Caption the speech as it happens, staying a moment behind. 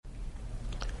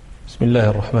بسم الله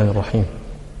الرحمن الرحيم.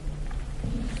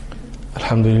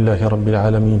 الحمد لله رب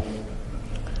العالمين،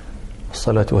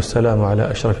 والصلاة والسلام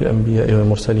على أشرف الأنبياء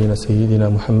والمرسلين سيدنا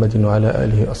محمد وعلى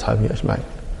آله وأصحابه أجمعين.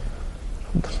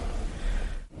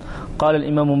 قال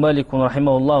الإمام مالك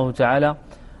رحمه الله تعالى: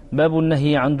 باب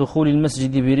النهي عن دخول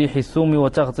المسجد بريح الثوم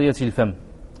وتغطية الفم.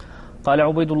 قال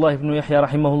عبيد الله بن يحيى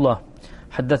رحمه الله: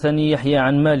 حدثني يحيى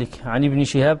عن مالك عن ابن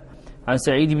شهاب عن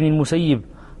سعيد بن المسيب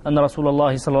أن رسول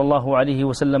الله صلى الله عليه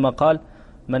وسلم قال: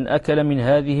 من أكل من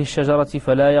هذه الشجرة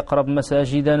فلا يقرب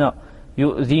مساجدنا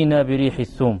يؤذينا بريح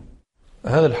الثوم.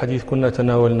 هذا الحديث كنا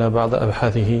تناولنا بعض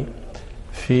أبحاثه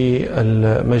في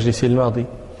المجلس الماضي،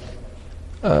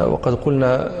 وقد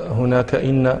قلنا هناك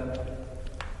إن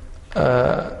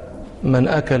من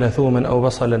أكل ثوما أو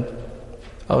بصلا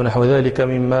أو نحو ذلك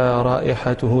مما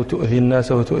رائحته تؤذي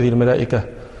الناس وتؤذي الملائكة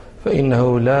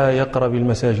فإنه لا يقرب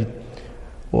المساجد،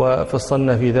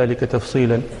 وفصلنا في ذلك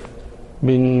تفصيلا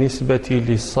بالنسبة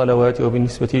للصلوات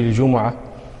وبالنسبة للجمعة،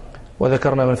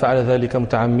 وذكرنا من فعل ذلك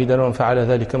متعمدا ومن فعل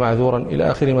ذلك معذورا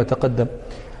إلى آخر ما تقدم.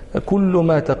 كل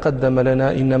ما تقدم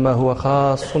لنا إنما هو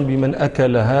خاص بمن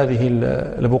أكل هذه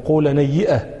البقول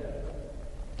نيئة.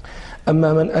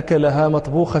 أما من أكلها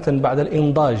مطبوخة بعد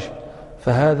الإنضاج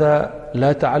فهذا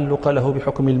لا تعلق له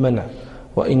بحكم المنع،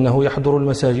 وإنه يحضر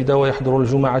المساجد ويحضر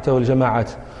الجمعة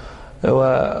والجماعات.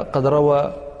 وقد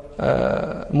روى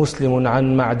مسلم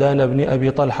عن معدان بن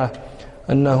أبي طلحة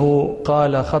أنه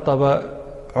قال: خطب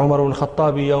عمر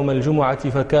الخطاب يوم الجمعة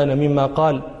فكان مما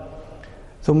قال: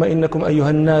 ثم إنكم أيها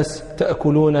الناس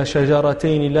تأكلون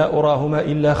شجرتين لا أراهما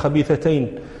إلا خبيثتين،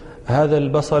 هذا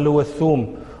البصل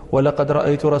والثوم، ولقد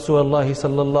رأيت رسول الله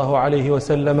صلى الله عليه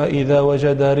وسلم إذا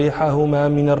وجد ريحهما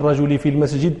من الرجل في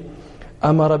المسجد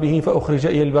أمر به فأخرج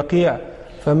إلى البقيع،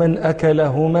 فمن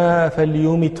أكلهما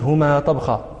فليمتهما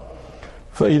طبخا،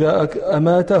 فإذا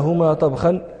أماتهما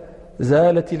طبخا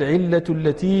زالت العلة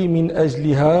التي من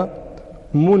أجلها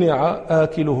منع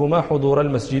آكلهما حضور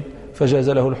المسجد فجاز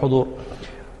له الحضور.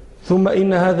 ثم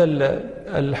إن هذا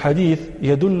الحديث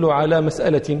يدل على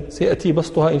مسألة سيأتي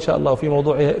بسطها إن شاء الله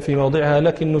في موضعها،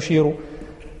 لكن نشير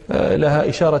لها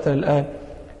إشارة الآن.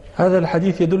 هذا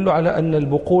الحديث يدل على أن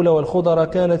البقول والخضر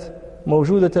كانت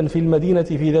موجودة في المدينة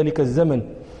في ذلك الزمن،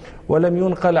 ولم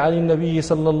ينقل عن النبي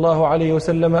صلى الله عليه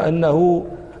وسلم أنه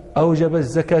أوجب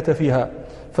الزكاة فيها،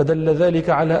 فدل ذلك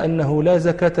على أنه لا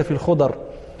زكاة في الخضر،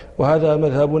 وهذا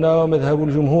مذهبنا ومذهب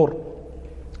الجمهور.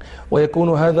 ويكون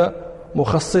هذا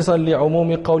مخصصا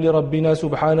لعموم قول ربنا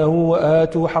سبحانه: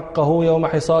 وآتوا حقه يوم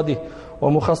حصاده،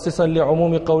 ومخصصا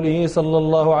لعموم قوله صلى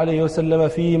الله عليه وسلم: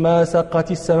 فيما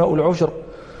سقت السماء العشر،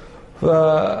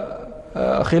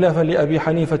 خلافا لأبي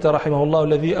حنيفة رحمه الله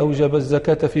الذي أوجب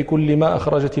الزكاة في كل ما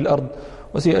أخرجت الأرض.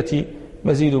 وسيأتي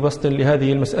مزيد بسط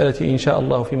لهذه المسألة إن شاء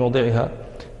الله في موضعها.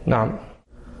 نعم.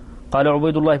 قال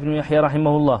عبيد الله بن يحيى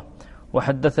رحمه الله: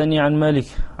 وحدثني عن مالك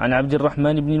عن عبد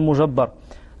الرحمن بن المجبر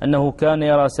أنه كان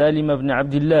يرى سالم بن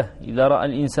عبد الله إذا رأى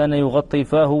الإنسان يغطي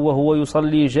فاه وهو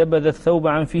يصلي جبذ الثوب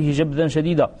عن فيه جبذا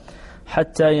شديدا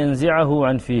حتى ينزعه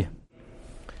عن فيه.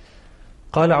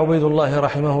 قال عبيد الله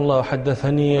رحمه الله: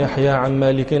 حدثني يحيى عن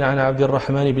مالك عن عبد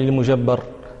الرحمن بن المجبر.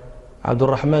 عبد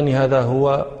الرحمن هذا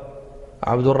هو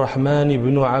عبد الرحمن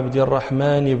بن عبد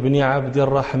الرحمن بن عبد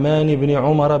الرحمن بن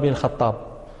عمر بن الخطاب.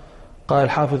 قال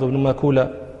الحافظ ابن ماكولة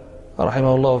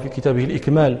رحمه الله في كتابه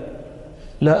الإكمال: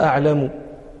 لا أعلم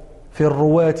في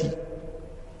الرواة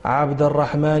عبد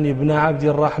الرحمن بن عبد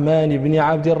الرحمن بن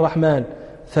عبد الرحمن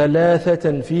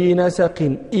ثلاثة في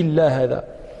نسق إلا هذا.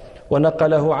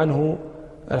 ونقله عنه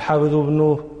الحافظ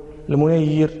ابن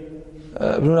المنير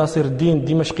ابن ناصر الدين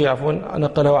الدمشقي،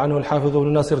 نقله عنه الحافظ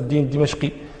ابن ناصر الدين الدمشقي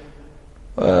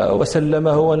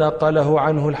وسلمه، ونقله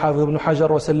عنه الحافظ ابن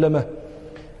حجر وسلمه.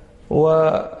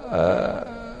 وعبد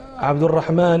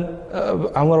الرحمن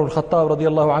عمر الخطاب رضي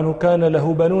الله عنه كان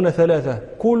له بنون ثلاثة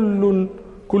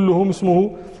كلهم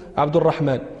اسمه عبد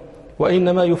الرحمن،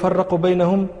 وإنما يفرق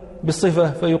بينهم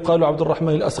بالصفة، فيقال عبد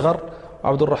الرحمن الأصغر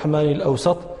وعبد الرحمن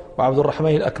الأوسط وعبد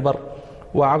الرحمن الأكبر.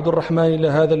 وعبد الرحمن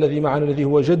هذا الذي معنا الذي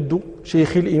هو جد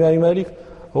شيخ الإمام مالك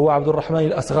هو عبد الرحمن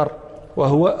الأصغر،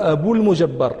 وهو أبو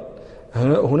المجبر.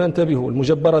 هنا انتبهوا،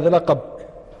 المجبر هذا لقب،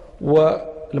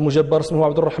 والمجبر اسمه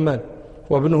عبد الرحمن،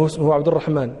 وابنه اسمه عبد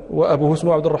الرحمن، وأبوه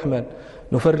اسمه عبد الرحمن.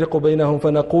 نفرق بينهم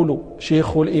فنقول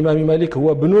شيخ الإمام مالك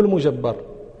هو ابن المجبر،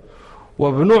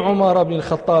 وابن عمر بن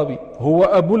الخطاب هو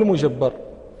أبو المجبر،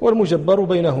 والمجبر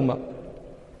بينهما.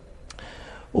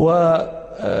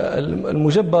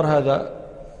 والمجبر هذا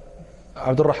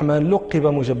عبد الرحمن لقب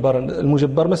مجبرا.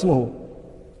 المجبر ما اسمه؟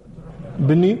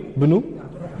 بني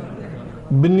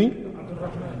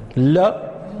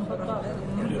لا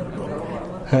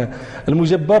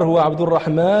المجبر هو عبد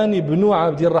الرحمن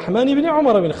بن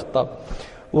عمر بن الخطاب.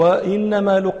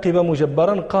 وإنما لقب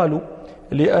مجبرا قالوا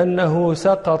لأنه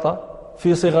سقط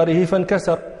في صغره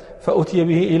فانكسر، فأتي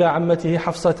به إلى عمته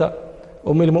حفصة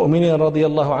أم المؤمنين رضي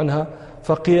الله عنها،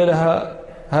 فقيل لها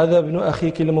هذا ابن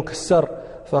أخيك المكسر،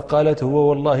 فقالت هو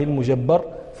والله المجبر،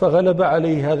 فغلب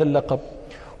عليه هذا اللقب.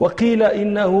 وقيل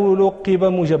إنه لقب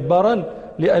مجبرا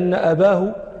لأن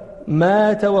أباه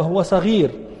مات وهو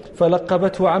صغير،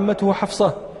 فلقبته عمته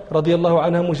حفصة رضي الله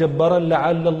عنها مجبرا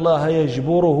لعل الله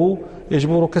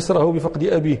يجبر كسره بفقد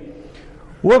أبيه.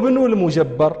 وابن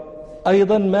المجبر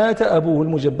أيضا مات أبوه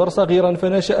المجبر صغيرا،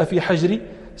 فنشأ في حجر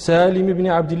سالم بن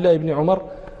عبد الله بن عمر،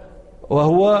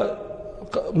 وهو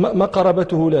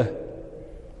مقربته له،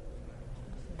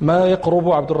 ما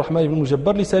يقرب عبد الرحمن بن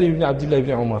المجبر لسالم بن عبد الله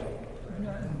بن عمر.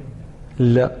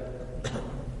 لا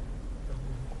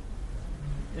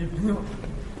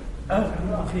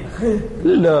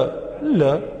لا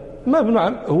لا، ما ابن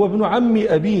عم، هو ابن عم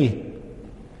أبيه.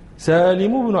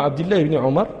 سالم بن عبد الله بن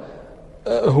عمر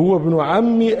هو ابن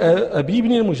عم أبي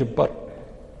بن المجبر،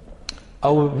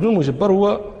 أو ابن المجبر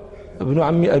هو ابن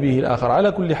عم أبيه الآخر.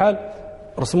 على كل حال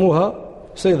رسموها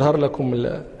سيظهر لكم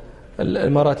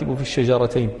المراتب في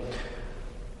الشجرتين.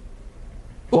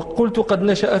 وقلت قد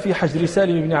نشأ في حجر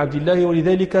سالم بن عبد الله،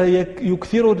 ولذلك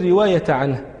يكثر الرواية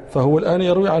عنه، فهو الآن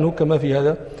يروي عنه كما في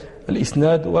هذا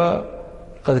الإسناد.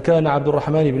 وقد كان عبد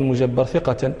الرحمن بن المجبر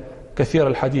ثقة كثير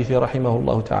الحديث رحمه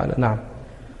الله تعالى. نعم.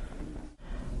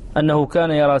 أنه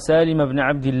كان يرى سالم بن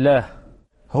عبد الله،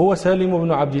 هو سالم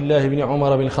بن عبد الله بن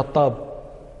عمر بن الخطاب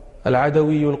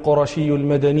العدوي القرشي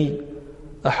المدني،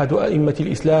 أحد أئمة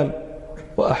الإسلام،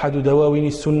 وأحد دواوين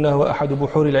السنة، وأحد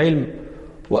بحور العلم،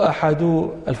 وأحد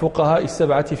الفقهاء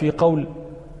السبعة في قول،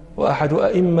 وأحد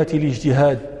أئمة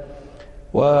الاجتهاد.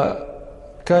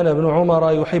 وكان ابن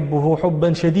عمر يحبه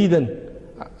حبا شديدا،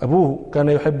 أبوه كان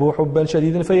يحبه حبا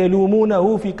شديدا،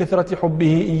 فيلومونه في كثرة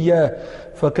حبه إياه،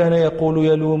 فكان يقول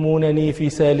يلومونني في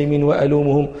سالم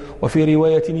وألومهم، وفي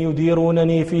رواية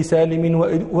يديرونني في سالم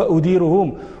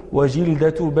وأديرهم،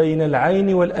 وجلدة بين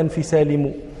العين والأنف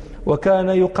سالم. وكان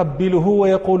يقبله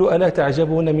ويقول ألا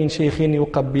تعجبون من شيخ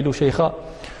يقبل شيخا.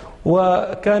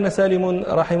 وكان سالم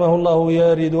رحمه الله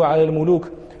يرد على الملوك،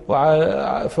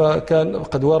 فكان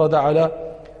قد ورد على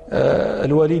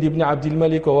الوليد بن عبد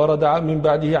الملك، وورد من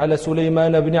بعده على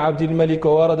سليمان بن عبد الملك،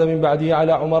 وورد من بعده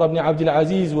على عمر بن عبد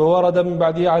العزيز، وورد من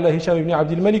بعده على هشام بن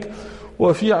عبد الملك.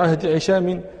 وفي عهد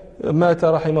هشام مات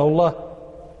رحمه الله.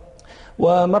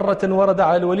 ومرة ورد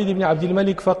على الوليد بن عبد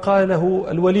الملك، فقال له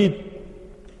الوليد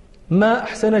ما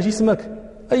أحسن جسمك،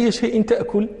 أي شيء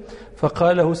تأكل؟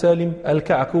 فقال له سالم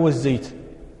الكعك والزيت.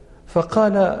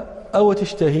 فقال أو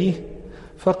تشتهيه؟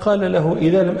 فقال له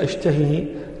إذا لم أشتهيه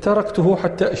تركته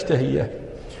حتى أشتهيه.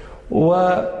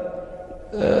 ودخل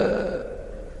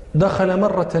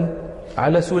مرة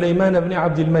على سليمان بن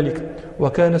عبد الملك،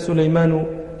 وكان سليمان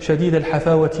شديد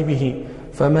الحفاوة به،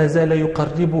 فما زال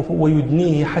يقربه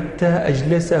ويدنيه حتى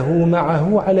أجلسه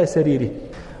معه على سريره.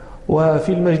 وفي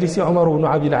المجلس عمر بن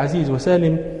عبد العزيز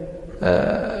وسالم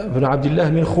بن عبد الله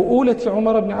من خؤولة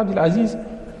عمر بن عبد العزيز.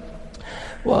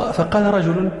 فقال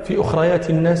رجل في أخريات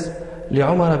الناس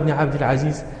لعمر بن عبد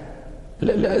العزيز،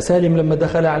 سالم لما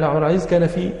دخل على عمر العزيز كان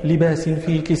في لباس،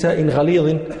 في كساء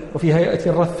غليظ، وفي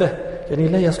هيئة رثة، يعني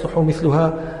لا يصلح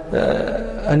مثلها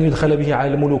أن يدخل به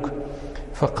على الملوك.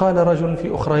 فقال رجل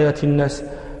في أخريات الناس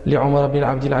لعمر بن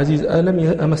عبد العزيز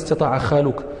أما استطاع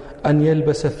خالك أن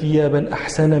يلبس ثيابا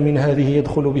أحسن من هذه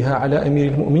يدخل بها على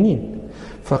أمير المؤمنين؟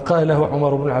 فقال له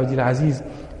عمر بن عبد العزيز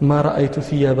ما رأيت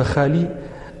ثياب خالي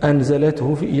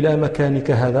أنزلته إلى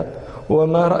مكانك هذا،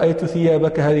 وما رأيت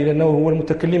ثيابك هذه، لأنه هو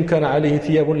المتكلم كان عليه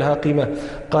ثياب لها قيمة،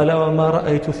 قال وما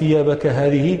رأيت ثيابك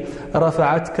هذه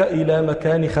رفعتك إلى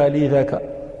مكان خالي ذاك.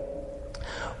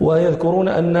 ويذكرون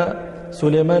أن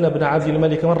سليمان بن عبد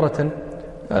الملك مرة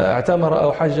اعتمر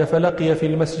أو حج، فلقي في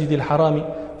المسجد الحرام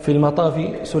في المطاف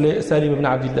سالم بن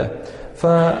عبد الله،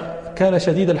 فكان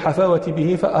شديد الحفاوة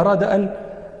به، فأراد أن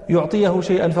يعطيه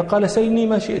شيئا، فقال سلني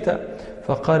ما شئت.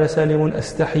 فقال سالم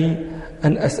أستحي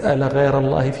أن أسأل غير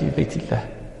الله في بيت الله.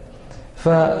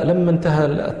 فلما انتهى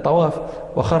الطواف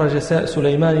وخرج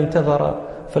سليمان انتظر،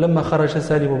 فلما خرج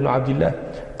سالم بن عبد الله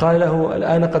قال له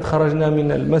الآن قد خرجنا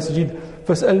من المسجد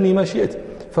فاسألني ما شئت.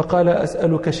 فقال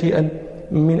أسألك شيئا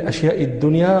من أشياء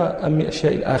الدنيا أم من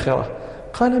أشياء الآخرة؟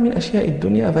 قال من أشياء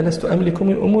الدنيا، فلست أملك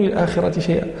من أمور الآخرة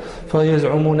شيئا.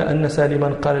 فيزعمون أن سالما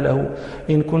قال له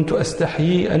إن كنت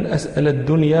أستحيي أن أسأل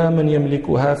الدنيا من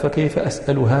يملكها فكيف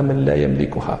أسألها من لا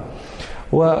يملكها.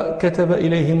 وكتب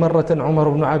إليه مرة عمر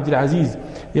بن عبد العزيز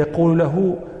يقول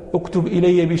له اكتب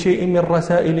إلي بشيء من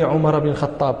رسائل عمر بن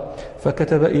الخطاب.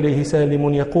 فكتب إليه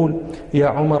سالم يقول: يا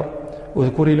عمر،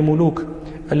 اذكر الملوك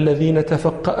الذين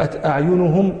تفقأت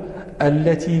أعينهم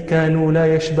التي كانوا لا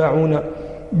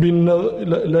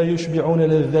يشبعون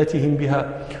لذاتهم بها،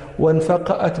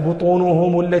 وانفقأت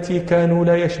بطونهم التي كانوا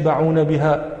لا يشبعون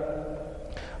بها،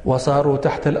 وصاروا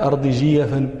تحت الأرض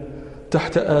جيفا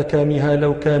تحت آكامها،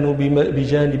 لو كانوا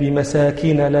بجانب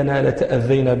مساكين لنا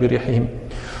لتأذينا بريحهم.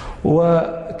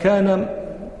 وكان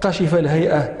قشف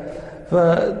الهيئة،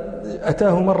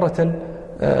 فأتاه مرة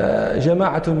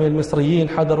جماعة من المصريين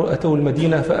أتوا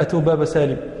المدينة، فأتوا باب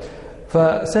سالم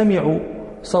فسمعوا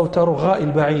صوت رغاء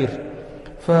البعير،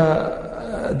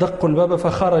 فدقوا الباب،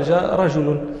 فخرج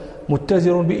رجل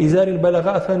متزر بإزار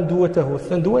بلغ ثندوته.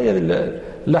 الثندوة هي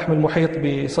اللحم المحيط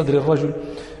بصدر الرجل،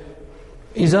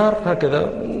 إزار هكذا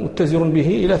متزر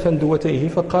به إلى ثندوتيه.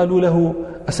 فقالوا له: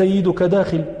 أسيدك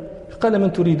داخل؟ قال: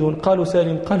 من تريدون؟ قالوا: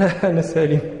 سالم. قال: أنا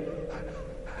سالم.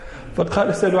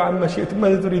 فقال: سلوا عما شئتم،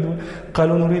 ماذا تريدون؟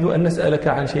 قالوا: نريد أن نسألك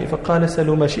عن شيء. فقال: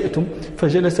 سلوا ما شئتم.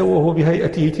 فجلس وهو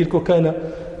بهيئته تلك، كان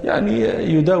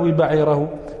يداوي بعيره،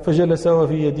 فجلس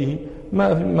وفي يده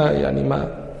ما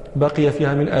بقي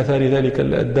فيها من آثار ذلك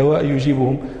الدواء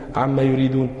يجيبهم عما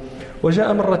يريدون.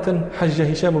 وجاء مرة حج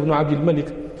هشام بن عبد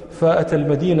الملك، فأتى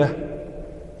المدينة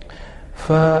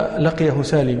فلقيه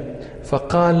سالم،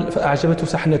 فأعجبته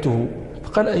سحنته،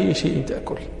 فقال: أي شيء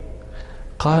تأكل؟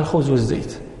 قال: خبز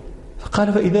والزيت.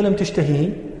 فقال: فإذا لم تشتهيه؟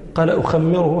 قال: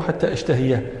 أخمره حتى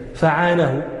أشتهيه.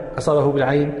 فعانه، أصابه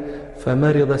بالعين،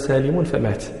 فمرض سالم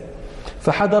فمات.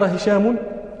 فحضر هشام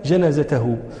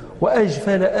جنازته،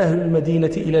 وأجفل أهل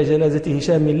المدينة إلى جنازة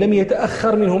هشام لم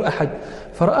يتأخر منهم أحد.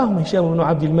 فرآهم هشام بن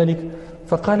عبد الملك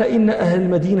فقال: إن أهل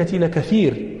المدينة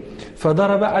لكثير.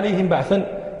 فضرب عليهم بعثا،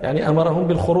 أمرهم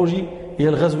بالخروج إلى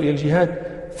الغزو إلى الجهاد،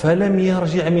 فلم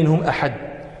يرجع منهم أحد،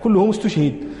 كلهم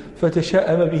استشهد.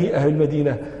 فتشاءم به أهل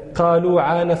المدينة، قالوا: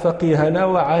 عان فقيهنا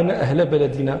وعان أهل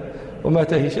بلدنا.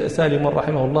 ومات سالم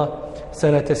رحمه الله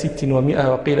سنة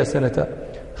 600 وقيل سنة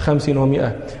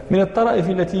 500. من الطرائف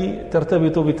التي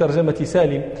ترتبط بترجمة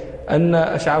سالم أن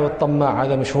أشعب الطماع،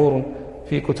 هذا مشهور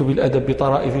في كتب الأدب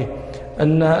بطرائفه،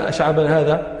 أن أشعب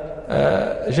هذا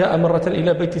جاء مرة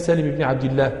إلى بيت سالم بن عبد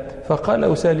الله، فقال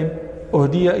له سالم: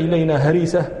 أهدي إلينا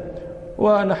هريسة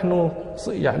ونحن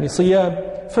صيام،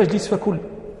 فاجلس فكل.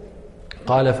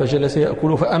 قال: فجلس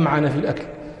يأكل فأمعن في الأكل،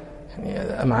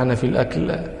 أمعن في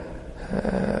الأكل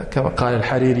كما قال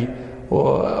الحريري.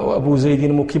 وأبو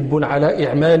زيد مكب على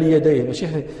إعمال يديه.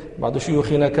 بعض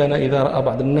شيوخنا كان إذا رأى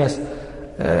بعض الناس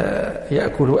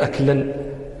يأكل أكلا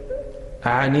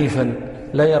عنيفا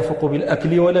لا يرفق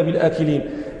بالأكل ولا بالآكلين،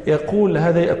 يقول: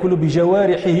 هذا يأكل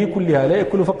بجوارحه كلها، لا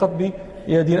يأكل فقط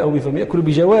بيد أو بفم، يأكل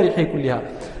بجوارحه كلها.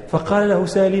 فقال له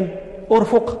سالم: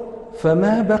 أرفق،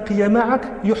 فما بقي معك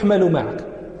يحمل معك.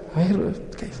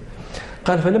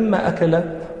 قال: فلما أكل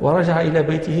ورجع إلى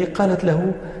بيته قالت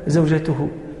له زوجته: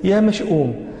 يا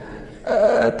مشؤوم،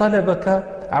 طلبك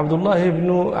عبد الله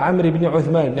بن عمرو بن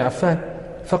عثمان بن عفان،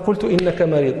 فقلت إنك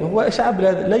مريض. وهو أشعب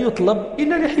لا يطلب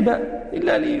إلا لحباء،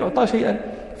 إلا ليعطى شيئا.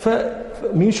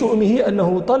 فمن شؤمه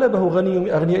أنه طلبه غني من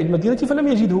أغنياء المدينة فلم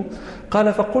يجده.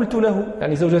 قال: فقلت له،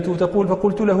 زوجته تقول: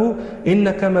 فقلت له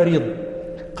إنك مريض.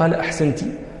 قال: أحسنت.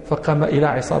 فقام إلى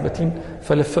عصابة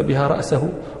فلف بها رأسه،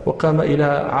 وقام إلى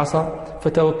عصا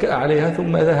فتوكأ عليها،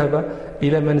 ثم ذهب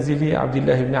إلى منزل عبد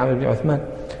الله بن عمرو بن عثمان.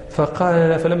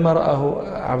 فلما رآه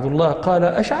عبد الله قال: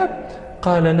 أشعب؟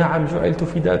 قال: نعم، جعلت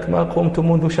فداك، ما قمت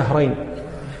منذ شهرين.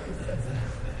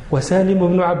 وسالم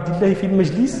بن عبد الله في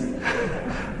المجلس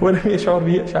ولم يشعر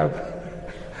به أشعب.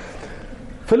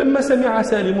 فلما سمع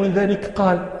سالم ذلك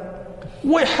قال: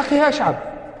 ويحك يا أشعب،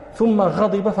 ثم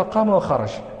غضب فقام وخرج.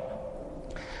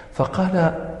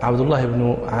 فقال عبد الله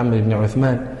بن عمرو بن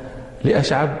عثمان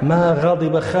لأشعب: ما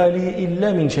غضب خالي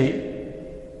إلا من شيء.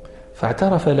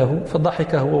 فاعترف له،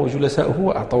 فضحك هو وجلساؤه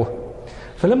وأعطوه.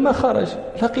 فلما خرج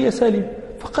لقي سالم،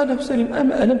 فقال له سالم: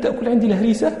 ألم تأكل عندي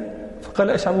الهريسة؟ فقال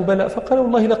أشعب: بلى. فقال: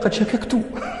 والله لقد شككت.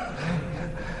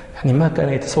 ما كان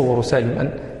يتصور سالم أن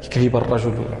يكذب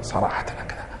الرجل صراحة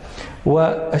هكذا.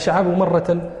 وأشعب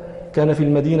مرة كان في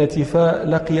المدينة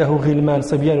فلقيه غلمان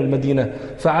صبيان المدينة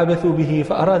فعبثوا به،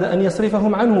 فأراد أن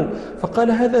يصرفهم عنه،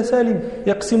 فقال: هذا سالم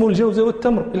يقسم الجوز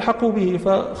والتمر، الحقوا به.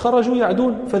 فخرجوا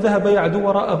يعدون، فذهب يعدو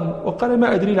وراءهم وقال: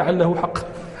 ما أدري لعله حق.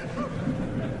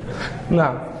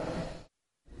 نعم.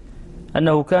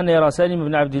 أنه كان يرى سالم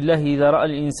بن عبد الله إذا رأى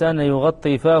الإنسان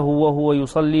يغطي فاه وهو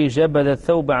يصلي جبذ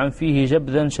الثوب عن فيه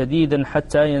جبذا شديدا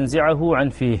حتى ينزعه عن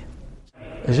فيه.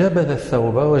 جبذ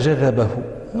الثوب وجذبه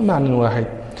معنى واحد.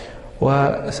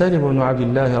 وسالم بن عبد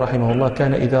الله رحمه الله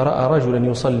كان إذا رأى رجلا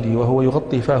يصلي وهو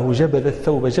يغطي فاه جبذ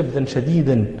الثوب جبذا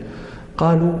شديدا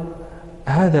قالوا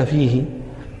هذا فيه،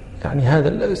 يعني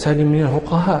هذا سالم من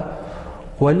الفقهاء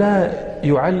ولا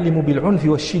يعلم بالعنف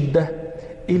والشدة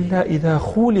إلا إذا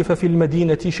خولف في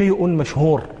المدينة شيء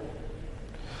مشهور.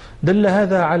 دل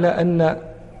هذا على أن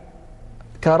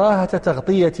كراهة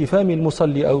تغطية فم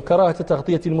المصلي أو كراهة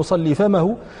تغطية المصلي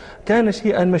فمه كان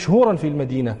شيئا مشهورا في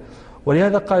المدينة،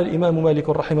 ولهذا قال الإمام مالك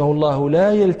رحمه الله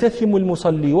لا يلتثم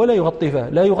المصلي ولا يغطي فاه،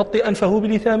 لا يغطي أنفه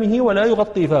بلثامه ولا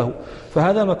يغطي فاه،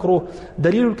 فهذا مكروه.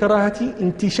 دليل الكراهة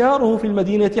انتشاره في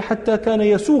المدينة حتى كان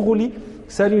يسوغ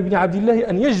لسالم بن عبد الله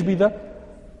أن يجبذ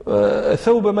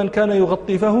ثوب من كان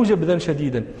يغطي فاه جبذا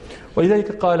شديدا.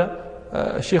 ولذلك قال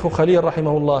الشيخ خليل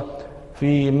رحمه الله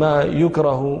فيما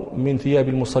يكره من ثياب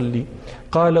المصلي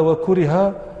قال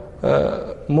وكره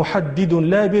محدد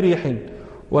لا بريح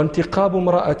وانتقاب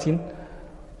امرأة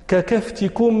ككفت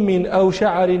كم أو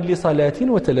شعر لصلاة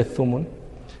وتلثم.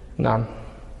 نعم.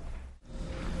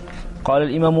 قال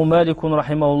الإمام مالك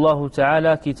رحمه الله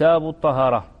تعالى كتاب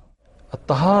الطهارة.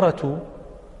 الطهارة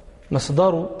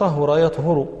مصدر طهر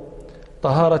يطهر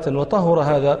طهارة، وطهر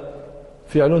هذا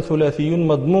فعل ثلاثي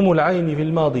مضموم العين في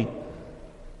الماضي،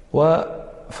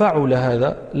 وفعل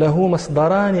هذا له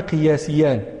مصدران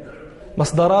قياسيان،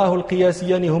 مصدراه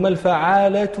القياسيان هما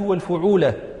الفعالة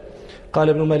والفعولة. قال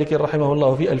ابن مالك رحمه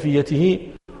الله في ألفيته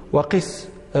وقس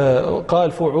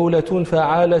قال فعولة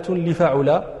فعالة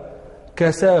لفعل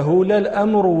كسهل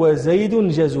الأمر وزيد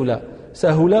جزل،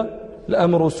 سهل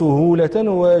الأمر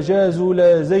سهولة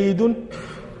وجازل زيد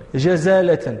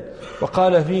جزالة.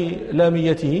 وقال في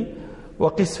لاميته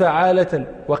وقس فعالة،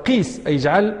 وقيس أي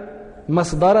اجعل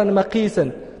مصدرا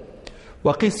مقيسا،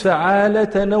 وقس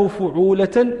فعالة أو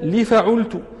فعولة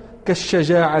لفعلت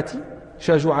كالشجاعة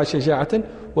شجع شجاعة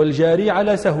والجاري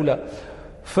على سهولة.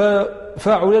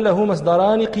 ففعل له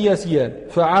مصدران قياسيان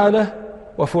فعالة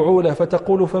وفعولة،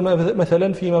 فتقول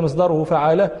مثلا فيما مصدره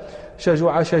فعالة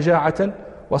شجع شجاعة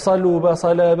وصلوب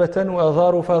صلابة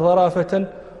وظرف ظرافة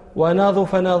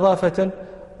وناظف نظافة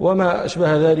وما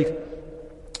أشبه ذلك.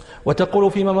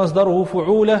 وتقول فيما مصدره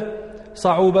فعولة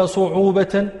صعوب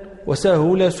صعوبة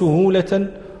وسهول سهولة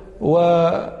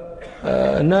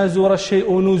ونازر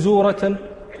الشيء نزورة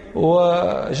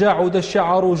وجعد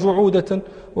الشعر جعودة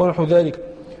ونحو ذلك.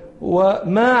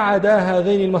 وما عدا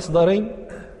هذين المصدرين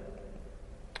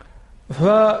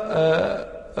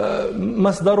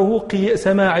فمصدره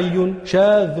سماعي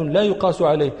شاذ لا يقاس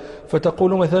عليه،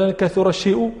 فتقول مثلا كثر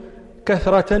الشيء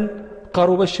كثرة،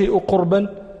 قرب الشيء قربا،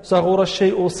 صغر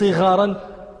الشيء صغارا،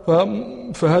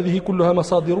 فهذه كلها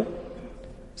مصادر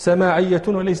سماعية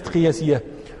وليست قياسية.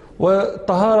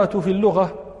 والطهارة في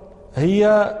اللغة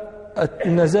هي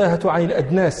النزاهة عن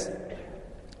الأدناس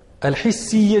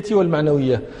الحسية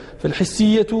والمعنوية،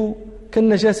 فالحسية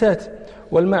كالنجاسات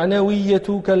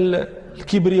والمعنوية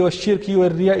كالكبر والشرك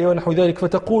والرياء ونحو ذلك.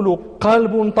 فتقول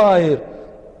قلب طاهر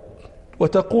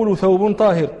وتقول ثوب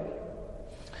طاهر.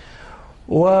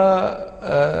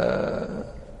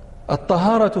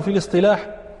 والطهارة في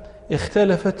الاصطلاح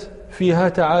اختلفت فيها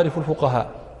تعارف الفقهاء.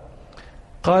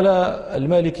 قال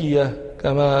المالكية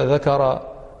كما ذكر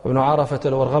ابن عرفة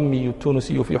الورغمي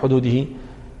التونسي في حدوده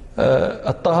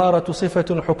الطهارة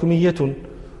صفة حكمية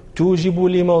توجب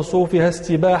لموصوفها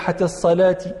استباحة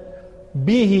الصلاة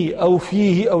به أو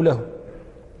فيه أو له.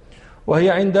 وهي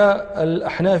عند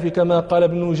الأحناف كما قال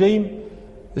ابن نجيم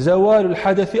زوال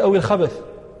الحدث أو الخبث.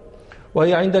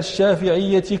 وهي عند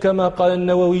الشافعية كما قال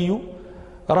النووي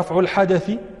رفع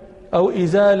الحدث أو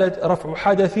رفع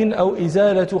حدث أو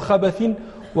إزالة خبث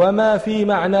وما في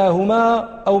معناهما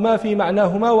أو ما في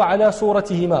معناهما وعلى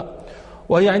صورتهما.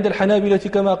 وهي عند الحنابلة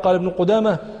كما قال ابن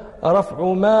قدامة رفع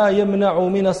ما يمنع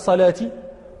من الصلاة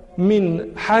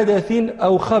من حدث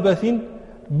أو خبث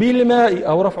بالماء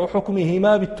أو رفع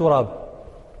حكمهما بالتراب.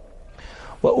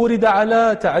 وأورد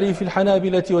على تعريف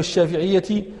الحنابلة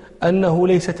والشافعية أنه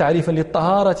ليس تعريفا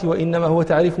للطهارة وإنما هو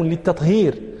تعريف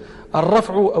للتطهير.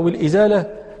 الرفع أو الإزالة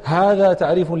هذا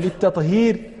تعريف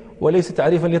للتطهير وليس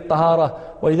تعريفا للطهارة.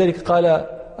 ولذلك قال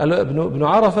ابن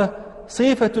عرفة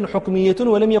صفة حكمية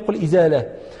ولم يقل إزالة.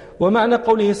 ومعنى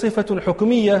قوله صفة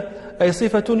حكمية أي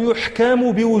صفة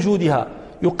يحكم بوجودها،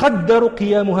 يقدر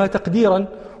قيامها تقديرا،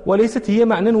 وليست هي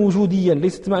معنى وجوديا،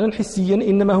 ليست معنى حسيا،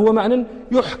 إنما هو معنى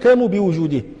يحكم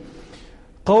بوجوده.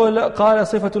 قال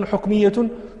صفة حكمية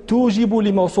توجب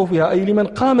لموصوفها أي لمن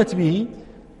قامت به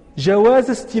جواز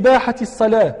استباحة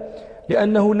الصلاة،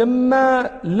 لأنه لما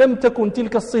لم تكن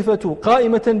تلك الصفة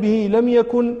قائمة به لم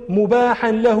يكن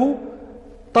مباحا له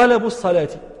طلب الصلاة،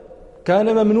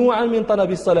 كان ممنوعا من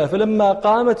طلب الصلاة. فلما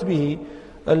قامت به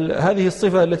هذه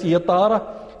الصفة التي هي الطهارة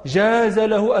جاز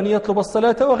له أن يطلب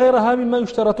الصلاة وغيرها مما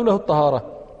يشترط له الطهارة.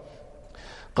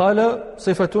 قال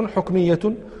صفة حكمية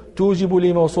توجب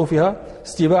لموصوفها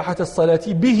استباحة الصلاة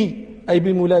به أي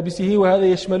بملابسه، وهذا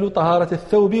يشمل طهارة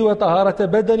الثوب وطهارة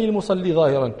بدن المصلي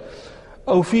ظاهرا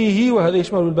أو فيه، وهذا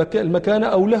يشمل المكان،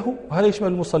 أو له، وهذا يشمل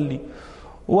المصلي.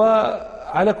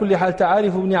 وعلى كل حال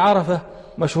تعارف ابن عرفة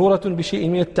مشهورة بشيء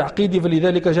من التعقيد،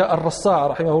 فلذلك جاء الرصاع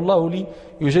رحمه الله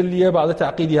ليجلي بعض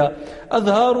تعقيدها.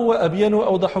 أظهر وأبين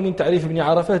أوضح من تعريف ابن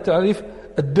عرفة تعريف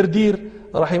الدردير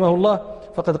رحمه الله،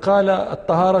 فقد قال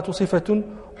الطهارة صفة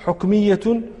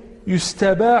حكمية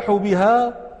يستباح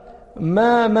بها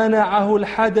ما منعه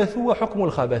الحدث وحكم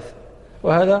الخبث،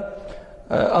 وهذا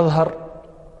أظهر.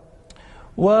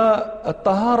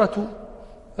 والطهارة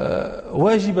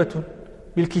واجبة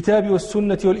بالكتاب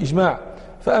والسنة والإجماع.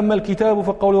 فأما الكتاب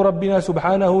فقول ربنا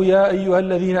سبحانه: يا أيها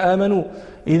الذين آمنوا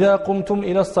إذا قمتم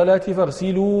إلى الصلاة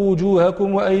فاغسلوا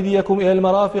وجوهكم وأيديكم إلى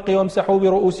المرافق وامسحوا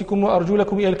برؤوسكم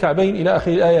وأرجلكم إلى الكعبين إلى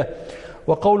آخر الآية.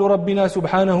 وقول ربنا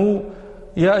سبحانه: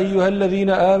 يا أيها الذين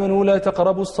آمنوا لا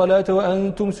تقربوا الصلاة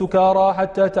وأنتم سكارى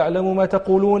حتى تعلموا ما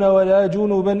تقولون ولا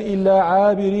جنبا إلا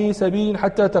عابري سبيل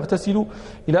حتى تغتسلوا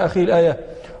إلى آخر الآية.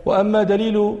 وأما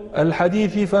دليل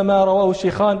الحديث فما رواه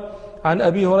الشيخان عن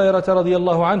أبي هريرة رضي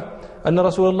الله عنه أن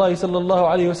رسول الله صلى الله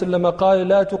عليه وسلم قال: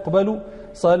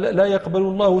 لا يقبل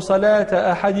الله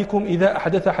صلاة أحدكم إذا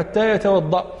أحدث حتى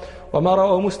يتوضأ. وما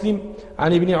رواه مسلم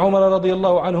عن ابن عمر رضي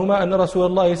الله عنهما أن رسول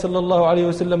الله صلى الله عليه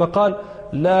وسلم قال: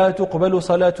 لا تقبل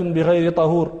صلاة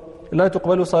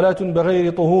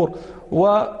بغير طهور.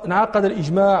 وانعقد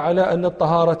الإجماع على أن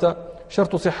الطهارة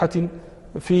شرط صحة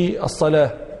في الصلاة.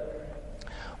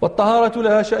 والطهارة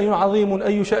لها شأن عظيم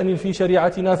أي شأن في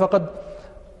شريعتنا، فقد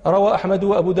روى أحمد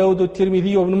وأبو داود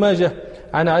والترمذي وابن ماجه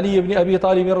عن علي بن أبي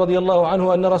طالب رضي الله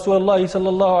عنه أن رسول الله صلى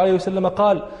الله عليه وسلم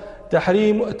قال: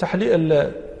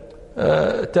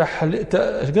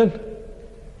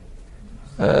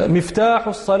 مفتاح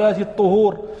الصلاة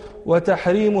الطهور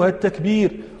وتحريمها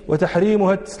التكبير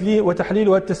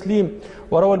وتحليلها التسليم.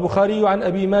 وروى البخاري عن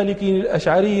أبي مالك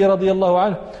الأشعري رضي الله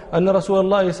عنه أن رسول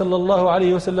الله صلى الله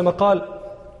عليه وسلم قال: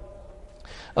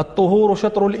 الطهور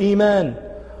شطر الإيمان،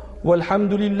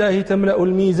 والحمد لله تملأ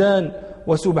الميزان،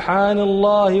 وسبحان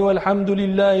الله والحمد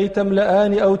لله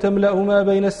تملأان أو تملأ ما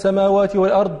بين السماوات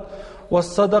والأرض،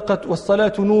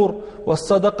 والصلاة نور،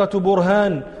 والصدقة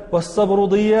برهان، والصبر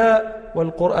ضياء،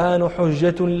 والقرآن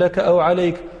حجة لك أو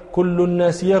عليك، كل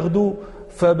الناس يغدو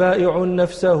فبائع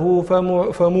نفسه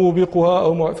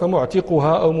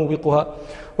فمعتقها أو موبقها.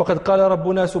 وقد قال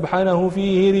ربنا سبحانه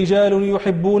فيه: رجال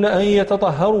يحبون أن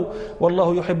يتطهروا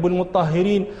والله يحب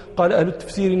المطهرين. قال أهل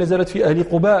التفسير: نزلت في أهل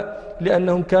قباء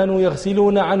لأنهم كانوا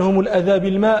يغسلون عنهم الأذى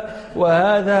بالماء،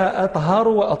 وهذا أطهر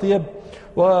وأطيب.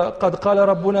 وقد قال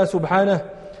ربنا سبحانه: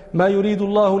 ما يريد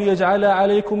الله ليجعل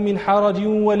عليكم من حرج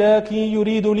ولكن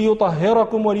يريد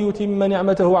ليطهركم وليتم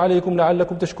نعمته عليكم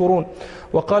لعلكم تشكرون.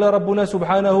 وقال ربنا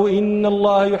سبحانه: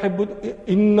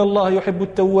 إن الله يحب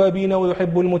التوابين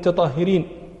ويحب المتطهرين.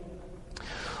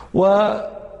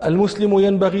 والمسلم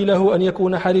ينبغي له أن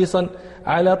يكون حريصا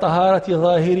على طهارة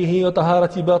ظاهره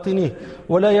وطهارة باطنه،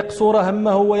 ولا يقصر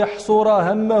همه ويحصر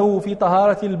همه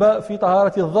في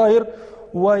طهارة الظاهر،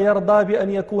 ويرضى بأن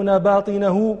يكون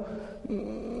باطنه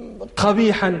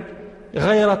قبيحا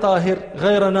غير طاهر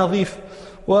غير نظيف.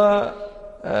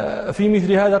 وفي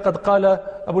مثل هذا قد قال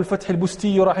أبو الفتح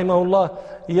البستي رحمه الله: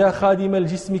 يا خادم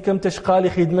الجسم كم تشقى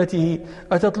لخدمته،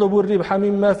 أتطلب الربح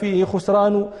مما فيه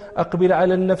خسران، أقبل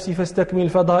على النفس فاستكمل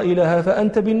فضائلها،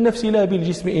 فأنت بالنفس لا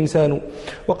بالجسم إنسان.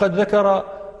 وقد ذكر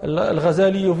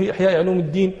الغزالي في إحياء علوم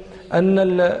الدين أن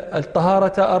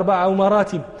الطهارة 4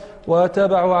 مراتب،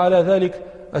 وتابعوا على ذلك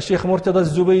الشيخ مرتضى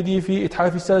الزبيدي في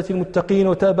إتحاف السادة المتقين،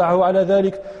 وتابعه على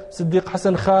ذلك صديق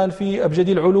حسن خان في أبجد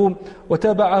العلوم،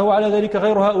 وتابعه على ذلك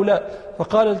غير هؤلاء.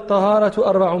 فقال: الطهارة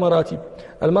 4 مراتب.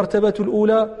 المرتبة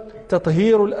الأولى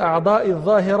تطهير الأعضاء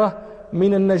الظاهرة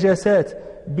من النجاسات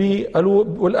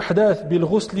والأحداث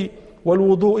بالغسل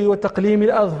والوضوء وتقليم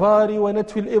الأظفار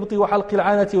ونتف الإبط وحلق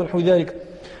العانة ونحو ذلك.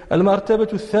 المرتبة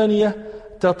الثانية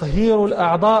تطهير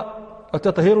الأعضاء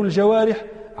وتطهير الجوارح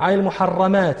عن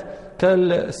المحرمات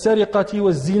كالسرقة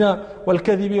والزنا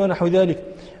والكذب ونحو ذلك.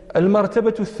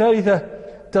 المرتبة الثالثة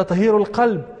تطهير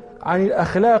القلب عن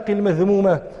الأخلاق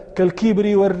المذمومة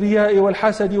كالكبر والرياء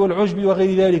والحسد والعجب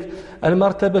وغير ذلك.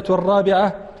 المرتبة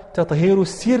الرابعة تطهير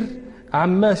السر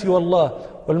عما سوى الله،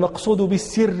 والمقصود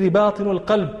بالسر باطن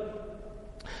القلب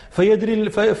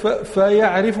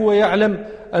فيعرف ويعلم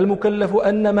المكلف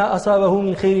أن ما أصابه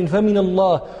من خير فمن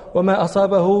الله، وما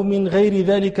أصابه من غير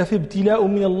ذلك فابتلاء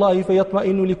من الله،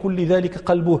 فيطمئن لكل ذلك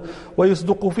قلبه،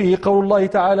 ويصدق فيه قول الله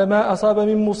تعالى: ما أصاب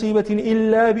من مصيبة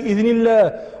إلا بإذن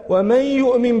الله ومن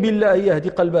يؤمن بالله يهدي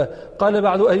قلبه. قال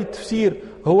بعض أهل التفسير: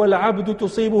 هو العبد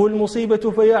تصيبه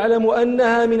المصيبة فيعلم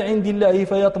أنها من عند الله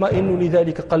فيطمئن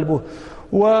لذلك قلبه.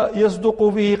 ويصدق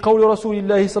فيه قول رسول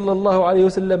الله صلى الله عليه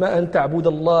وسلم: أن تعبد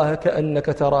الله كأنك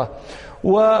تراه.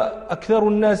 وأكثر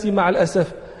الناس مع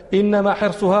الأسف إنما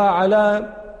حرصها على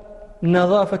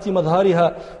نظافة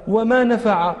مظهرها، وما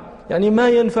نفع يعني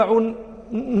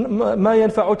ما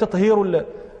ينفع تطهير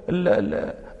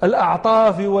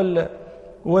الأعطاف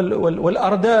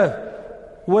والأرداف،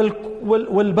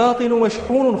 والباطن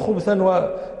مشحون خبثا.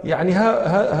 ويعني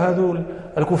هذو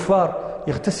الكفار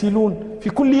يغتسلون في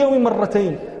كل يوم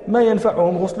مرتين، ما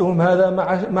ينفعهم غسلهم هذا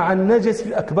مع النجس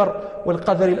الأكبر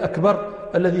والقدر الأكبر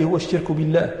الذي هو الشرك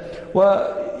بالله.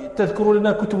 وتذكر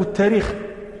لنا كتب التاريخ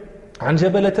عن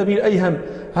جبلة بن الأيهم،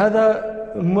 هذا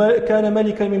كان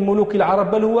ملكا من ملوك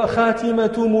العرب، بل هو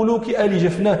خاتمة ملوك آل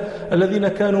جفنة الذين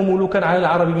كانوا ملوكا على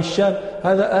العرب بالشام.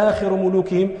 هذا آخر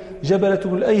ملوكهم جبلة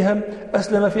بن الأيهم،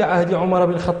 أسلم في عهد عمر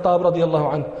بن الخطاب رضي الله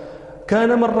عنه.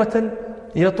 كان مرة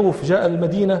يطوف، جاء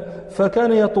المدينة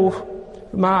فكان يطوف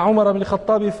مع عمر بن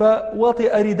الخطاب،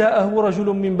 فوطئ رداءه رجل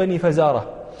من بني فزارة،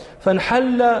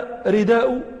 فانحل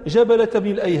رداء جبلة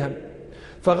بن الأيهم،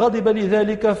 فغضب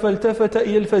لذلك، فالتفت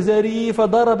إلى الفزاري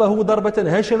فضربه ضربة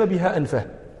هشم بها أنفه،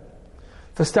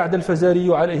 فاستعدى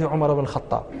الفزاري عليه عمر بن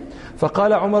الخطاب،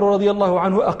 فقال عمر رضي الله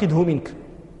عنه: أقده منك.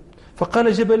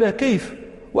 فقال جبلة: كيف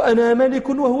وأنا ملك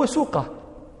وهو سوقه؟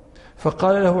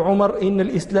 فقال له عمر: إن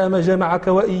الإسلام جمعك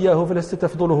وإياه فلست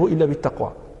تفضله إلا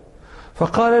بالتقوى.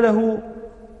 فقال له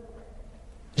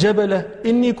جبلة: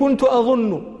 إني كنت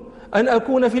أظن أن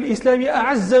أكون في الإسلام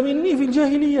أعز مني في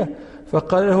الجاهلية.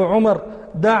 فقال له عمر: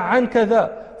 دع عنك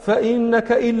ذا،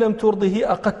 فإنك إن لم ترضه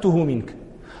أقدته منك.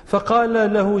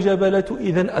 فقال له جبلة: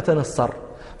 إذن أتنصر.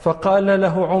 فقال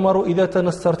له عمر: إذا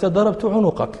تنصرت ضربت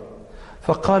عنقك.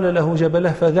 فقال له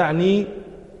جبلة: فدعني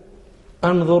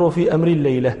أنظر في أمر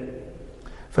الليلة.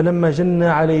 فلما جن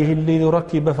عليه الليل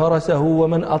ركب فرسه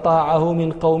ومن أطاعه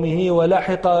من قومه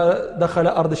ولحق، دخل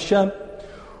أرض الشام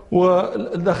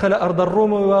ودخل أرض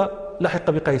الروم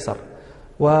ولحق بقيصر،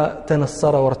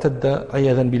 وتنصر وارتد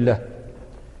عياذا بالله.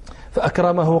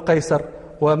 فأكرمه قيصر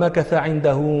ومكث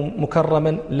عنده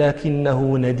مكرما،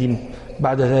 لكنه ندم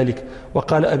بعد ذلك،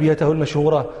 وقال أبياته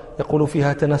المشهورة يقول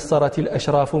فيها: تنصرت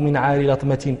الأشراف من عار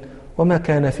لطمة، وما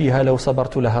كان فيها لو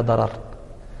صبرت لها ضرر.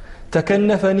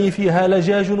 تكنفني فيها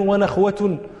لجاج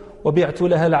ونخوة، وبعت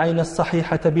لها العين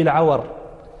الصحيحة بالعور.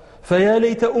 فيا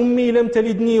ليت أمي لم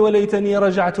تلدني، وليتني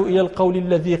رجعت إلى القول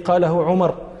الذي قاله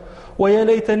عمر، ويا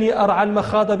ليتني أرعى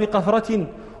المخاض بقفرة،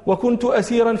 وكنت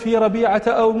أسيرا في ربيعة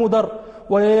أو مضر،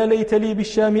 ويا ليت لي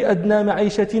بالشام أدنى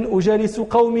معيشة، أجالس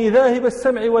قومي ذاهب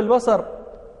السمع والبصر،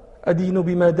 أدين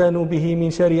بما دانوا به من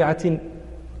شريعة،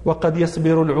 وقد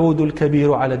يصبر العود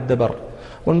الكبير على الدبر.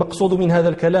 والمقصود من هذا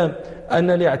الكلام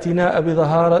أن الاعتناء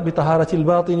بطهارة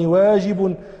الباطن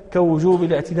واجب كوجوب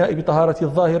الاعتناء بطهارة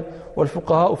الظاهر.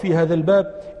 والفقهاء في هذا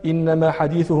الباب إنما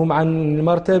حديثهم عن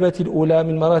المرتبة الأولى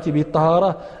من مراتب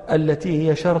الطهارة التي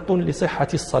هي شرط لصحة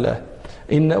الصلاة،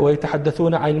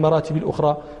 ويتحدثون عن المراتب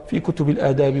الأخرى في كتب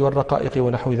الآداب والرقائق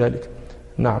ونحو ذلك.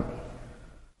 نعم.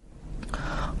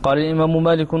 قال الإمام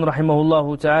مالك رحمه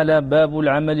الله تعالى: باب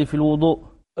العمل في الوضوء.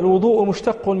 الوضوء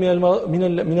مشتق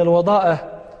من الوضاءة،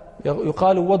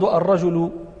 يقال وضوء الرجل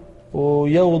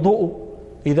يوضوء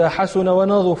إذا حسن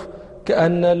ونظف،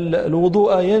 كأن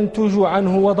الوضوء ينتج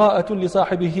عنه وضاءة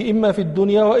لصاحبه إما في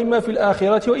الدنيا وإما في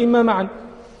الآخرة وإما معا.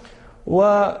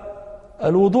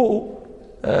 والوضوء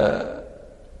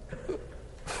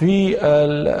في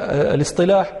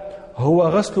الاصطلاح هو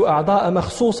غسل أعضاء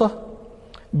مخصوصة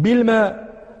بالماء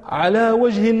على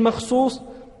وجه مخصوص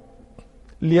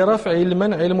لرفع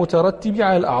المنع المترتب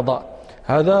على الأعضاء.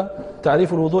 هذا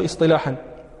تعريف الوضوء اصطلاحا.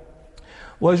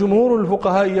 وجمهور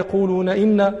الفقهاء يقولون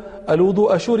إن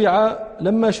الوضوء شرع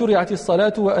لما شرعت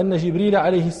الصلاة، وأن جبريل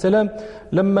عليه السلام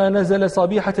لما نزل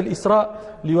صبيحة الإسراء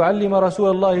ليعلم رسول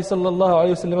الله صلى الله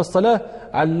عليه وسلم الصلاة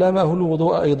علمه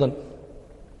الوضوء أيضا.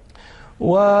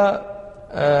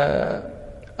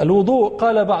 والوضوء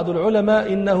قال بعض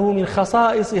العلماء إنه من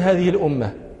خصائص هذه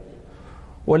الأمة،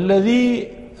 والذي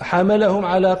حملهم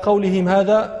على قولهم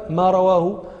هذا ما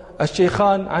رواه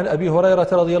الشيخان عن أبي هريرة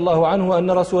رضي الله عنه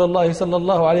أن رسول الله صلى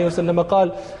الله عليه وسلم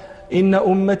قال: إن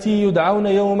أمتي يدعون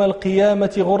يوم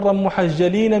القيامة غرا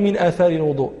محجلين من آثار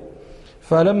الوضوء.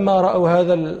 فلما رأوا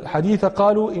هذا الحديث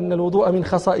قالوا إن الوضوء من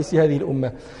خصائص هذه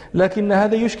الأمة، لكن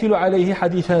هذا يشكل عليه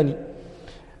حديثان.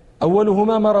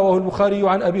 أولهما ما رواه البخاري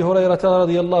عن أبي هريرة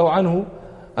رضي الله عنه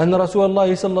أن رسول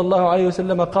الله صلى الله عليه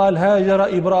وسلم قال: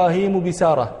 هاجر إبراهيم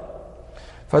بسارة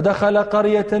فدخل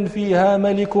قرية فيها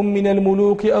ملك من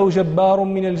الملوك أو جبار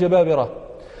من الجبابرة،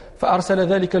 فأرسل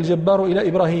ذلك الجبار إلى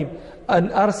إبراهيم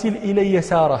أن أرسل إلي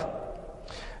سارة،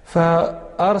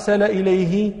 فأرسل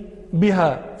إليه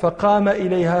بها فقام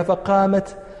إليها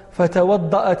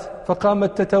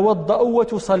فقامت تتوضأ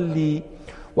وتصلي،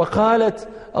 وقالت: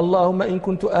 اللهم إن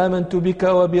كنت آمنت بك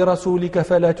وبرسولك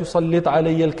فلا تسلط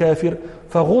علي الكافر،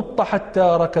 فغط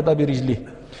حتى ركض برجله.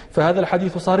 فهذا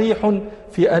الحديث صريح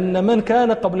في أن من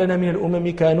كان قبلنا من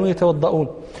الأمم كانوا يتوضؤون.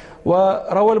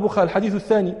 وروى البخاري الحديث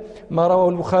الثاني ما رواه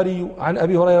البخاري عن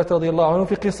أبي هريرة رضي الله عنه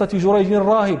في قصة جريج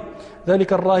الراهب،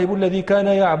 ذلك الراهب الذي كان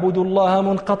يعبد الله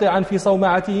منقطعا في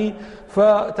صومعته،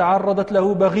 فتعرضت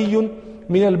له بغي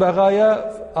من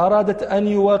البغايا أرادت أن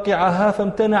يواقعها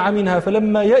فامتنع منها،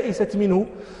 فلما يئست منه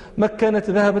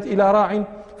ذهبت إلى راع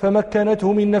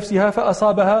فمكنته من نفسها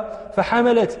فأصابها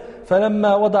فحملت،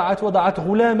 فلما وضعت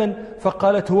غلاما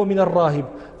فقالت: هو من الراهب.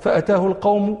 فأتاه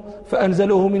القوم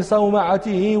فأنزلوه من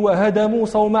صومعته وهدموا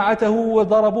صومعته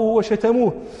وضربوه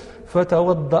وشتموه،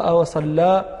 فتوضأ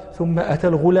وصلى، ثم أتى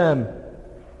الغلام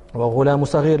وغلام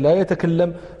صغير لا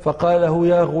يتكلم، فقال له: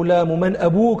 يا غلام من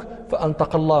أبوك؟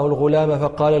 فأنطق الله الغلام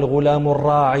فقال: الغلام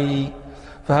الراعي.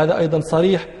 فهذا أيضا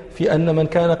صريح في أن من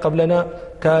كان قبلنا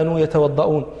كانوا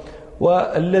يتوضؤون.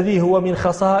 والذي هو من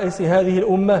خصائص هذه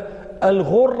الأمة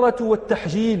الغرة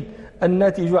والتحجيل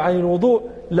الناتج عن الوضوء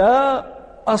لا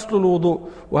أصل الوضوء،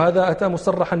 وهذا أتى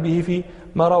مصرحا به في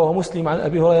ما رواه مسلم عن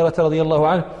أبي هريرة رضي الله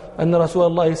عنه أن رسول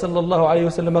الله صلى الله عليه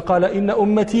وسلم قال: إن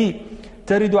أمتي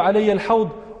ترد علي الحوض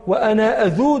وأنا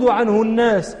أذود عنه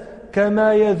الناس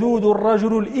كما يذود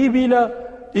الرجل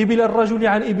إبل الرجل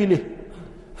عن إبله.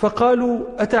 فقالوا: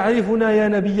 أتعرفنا يا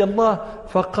نبي الله؟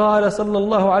 فقال صلى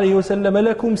الله عليه وسلم: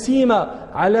 لكم سيما،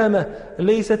 علامة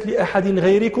ليست لأحد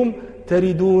غيركم،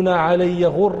 تردون علي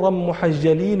غرا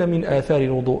محجلين من آثار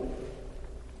الوضوء.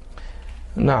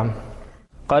 نعم.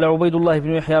 قال عبيد الله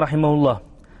بن يحيى رحمه الله: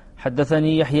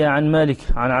 حدثني يحيى عن مالك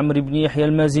عن عمرو بن يحيى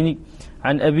المازني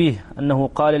عن أبيه أنه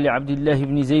قال لعبد الله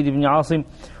بن زيد بن عاصم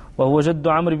وهو جد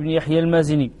عمرو بن يحيى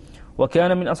المازني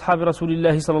وكان من أصحاب رسول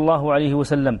الله صلى الله عليه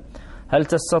وسلم: هل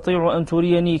تستطيع أن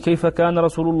تريني كيف كان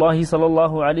رسول الله صلى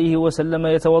الله عليه وسلم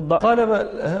يتوضأ؟ قال: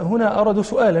 هنا أرد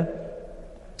سؤالا: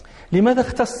 لماذا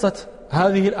اختصت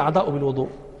هذه الأعضاء بالوضوء؟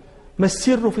 ما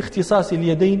السر في اختصاص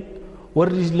اليدين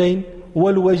والرجلين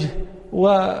والوجه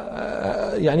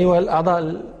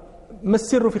والأعضاء؟ ما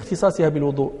السر في اختصاصها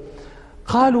بالوضوء؟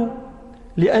 قالوا: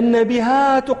 لأن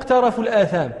بها تقترف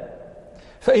الآثام،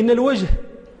 فإن الوجه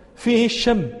فيه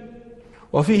الشم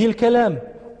وفيه الكلام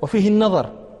وفيه النظر،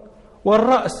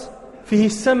 والرأس فيه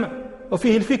السمع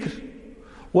وفيه الفكر،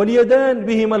 واليدان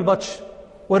بهما البطش،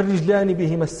 والرجلان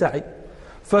بهما السعي،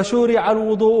 فشرع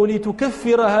الوضوء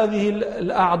لتكفر هذه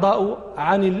الأعضاء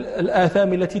عن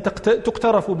الآثام التي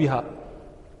تقترف بها.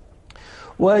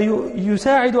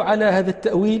 ويساعد على هذا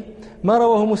التأويل ما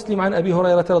رواه مسلم عن أبي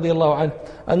هريرة رضي الله عنه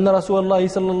أن رسول الله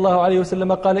صلى الله عليه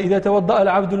وسلم قال: إذا توضأ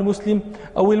العبد المسلم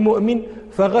أو المؤمن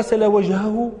فغسل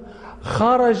وجهه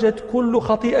خرجت كل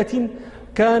خطيئة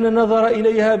كان نظر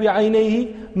إليها بعينيه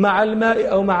مع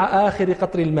الماء أو مع آخر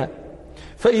قطر الماء.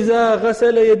 فإذا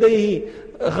غسل يديه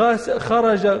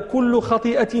خرج كل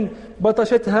خطيئة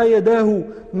بطشتها يداه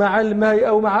مع الماء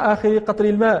أو مع آخر قطر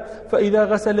الماء. فإذا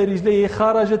غسل رجليه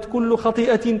خرجت كل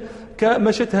خطيئة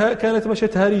كانت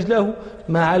مشتها رجلاه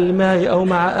مع الماء أو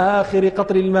مع آخر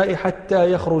قطر الماء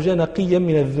حتى يخرج نقيا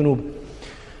من الذنوب.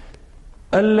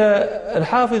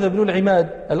 الحافظ ابن العماد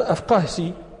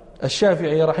الأفقهسي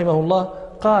الشافعي رحمه الله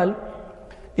قال: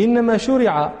 إنما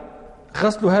شرع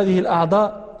غسل هذه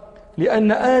الأعضاء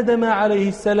لأن آدم عليه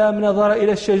السلام نظر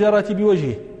إلى الشجرة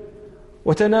بوجهه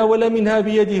وتناول منها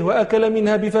بيده وأكل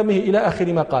منها بفمه إلى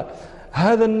آخر ما قال.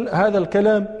 هذا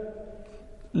الكلام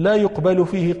لا يقبل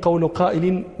فيه قول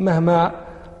قائل مهما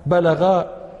بلغ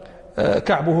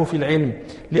كعبه في العلم،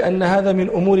 لأن هذا من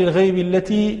أمور الغيب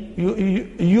التي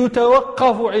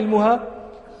يتوقف علمها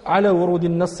على ورود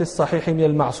النص الصحيح من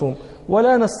المعصوم،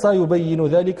 ولا نص يبين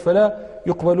ذلك، فلا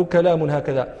يقبل كلام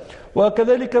هكذا.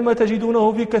 وكذلك ما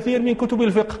تجدونه في كثير من كتب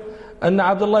الفقه أن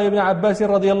عبد الله بن عباس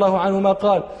رضي الله عنهما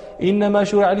قال: إنما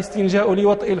شرع الاستنجاء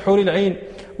لوطئ الحور العين،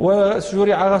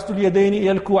 وشرع غسل اليدين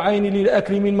إلى الكوعين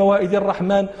للأكل من موائد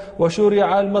الرحمن،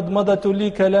 وشرع المضمضة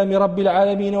لكلام رب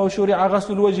العالمين، وشرع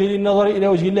غسل الوجه للنظر إلى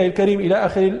وجه الله الكريم إلى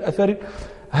آخر الأثر.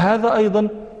 هذا أيضا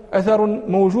أثر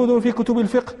موجود في كتب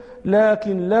الفقه،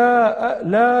 لكن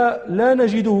لا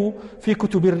نجده في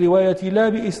كتب الرواية،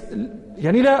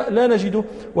 لا نجده،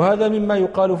 وهذا مما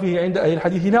يقال فيه عند أهل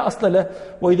الحديث لا أصل له،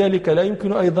 ولذلك لا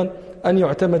يمكن أيضا أن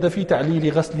يعتمد في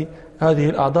تعليل غسل هذه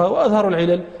الأعضاء، وأظهر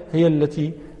العلل هي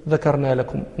التي ذكرنا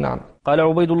لكم. نعم. قال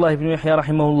عبيد الله بن يحيى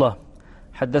رحمه الله: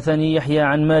 حدثني يحيى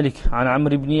عن مالك عن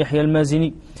عمرو بن يحيى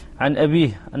المازني عن أبيه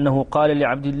أنه قال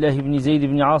لعبد الله بن زيد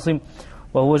بن عاصم،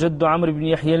 وهو جد عمرو بن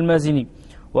يحيى المازني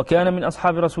وكان من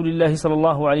أصحاب رسول الله صلى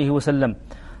الله عليه وسلم: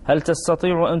 هل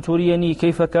تستطيع أن تريني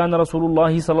كيف كان رسول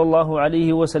الله صلى الله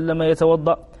عليه وسلم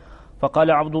يتوضأ؟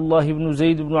 فقال عبد الله بن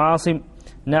زيد بن عاصم: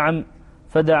 نعم.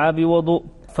 فدعا بوضوء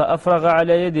فأفرغ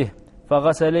على يده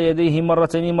فغسل يديه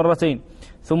مرتين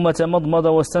ثم تمضمض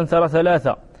واستنثر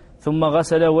 3 ثم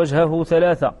غسل وجهه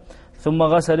 3 ثم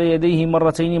غسل يديه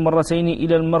مرتين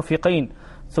إلى المرفقين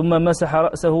ثم مسح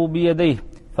رأسه بيديه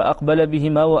فأقبل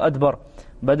بهما وأدبر،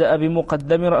 بدأ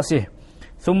بمقدم رأسه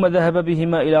ثم ذهب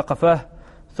بهما إلى قفاه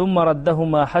ثم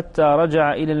ردهما حتى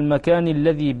رجع إلى المكان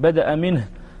الذي بدأ منه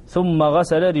ثم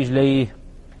غسل رجليه.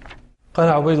 قال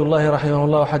عبيد الله رحمه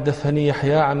الله: حدثني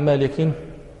يحيى عن مالك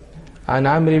عن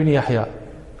عمرو بن يحيى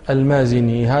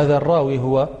المازني. هذا الراوي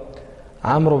هو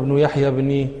عمرو بن يحيى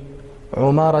بن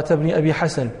عمارة بن أبي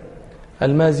حسن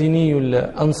المازني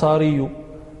الأنصاري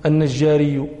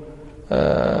النجاري،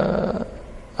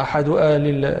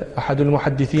 أحد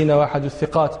المحدثين وأحد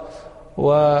الثقات،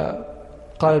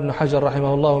 وقال ابن حجر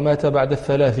رحمه الله: مات بعد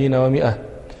 30 و100.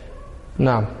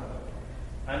 نعم.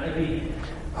 عن أبيه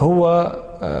هو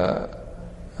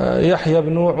يحيى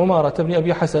بن عمارة بن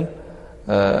أبي حسن،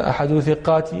 أحد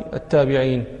ثقات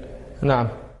التابعين. نعم.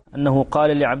 أنه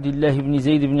قال لعبد الله بن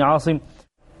زيد بن عاصم،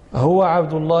 هو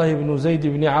عبد الله بن زيد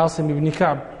بن عاصم بن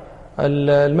كعب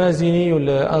المازني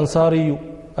الأنصاري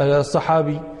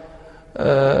الصحابي،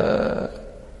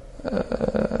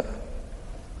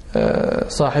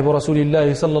 صاحب رسول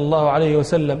الله صلى الله عليه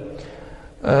وسلم،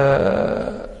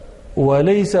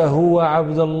 وليس هو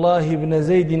عبد الله بن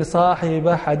زيد صاحب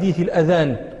حديث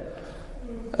الأذان،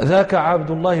 ذاك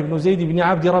عبد الله بن زيد بن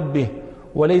عبد ربه،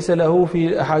 وليس له في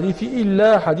الأحاديث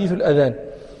إلا حديث الأذان.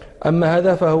 أما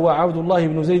هذا فهو عبد الله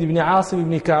بن زيد بن عاصم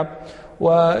بن كعب.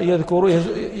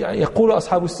 يقول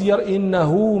أصحاب السير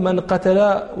إنه من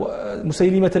قتل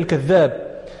مسيلمة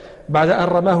الكذاب بعد أن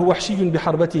رماه وحشي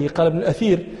بحربته. قال ابن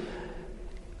الأثير: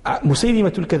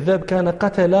 مسيلمة الكذاب كان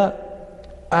قتل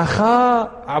أخا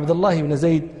عبد الله بن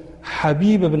زيد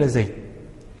حبيب بن زيد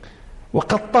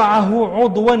وقطعه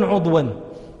عضوا،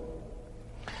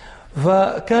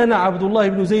 فكان عبد الله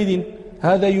بن زيد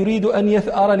هذا يريد أن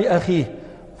يثأر لأخيه،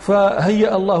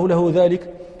 فهيأ الله له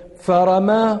ذلك،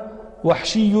 فرمى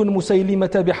وحشي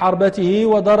مسيلمة بحربته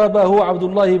وضربه عبد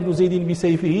الله بن زيد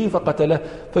بسيفه فقتله،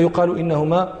 فيقال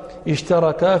إنهما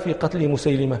اشتركا في قتل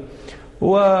مسيلمة.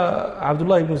 وعبد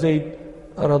الله بن زيد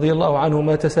رضي الله عنه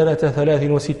مات سنة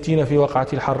 63 في وقعة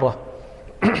الحرة.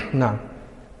 نعم.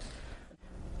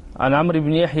 عن عمرو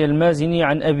بن يحيى المازني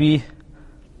عن أبيه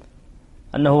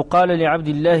أنه قال لعبد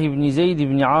الله بن زيد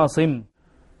بن عاصم،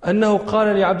 أنه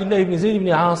قال لعبد الله بن زيد بن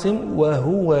عاصم،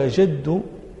 وهو جد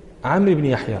عمرو بن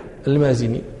يحيى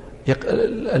المازني،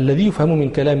 الذي يفهم من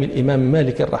كلام الإمام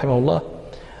مالك رحمه الله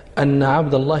أن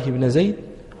عبد الله بن زيد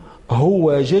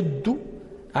هو جد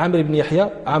عمرو بن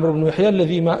يحيى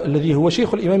الذي هو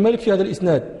شيخ الإمام مالك في هذا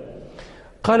الإسناد.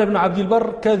 قال ابن عبد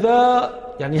البر: كذا،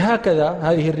 يعني هكذا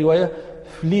هذه الرواية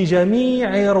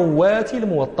لجميع رواة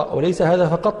الموطأ، وليس هذا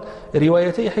فقط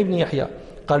روايتي يحيى بن يحيى.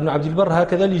 قال ابن عبد البر: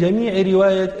 هكذا لجميع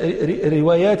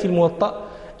روايات الموطأ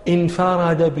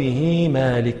انفرد به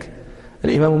مالك.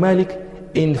 الإمام مالك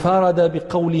انفرد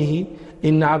بقوله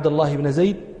إن عبد الله بن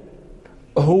زيد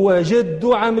هو جد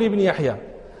عمرو بن يحيى.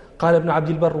 قال ابن عبد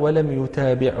البر: ولم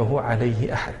يتابعه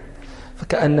عليه أحد.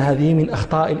 فكأن هذه من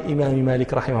أخطاء الإمام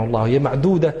مالك رحمه الله، هي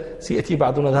معدودة سيأتي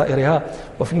بعض نظائرها.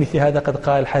 وفي مثل هذا قد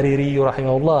قال الحريري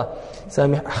رحمه الله: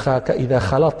 سامح أخاك إذا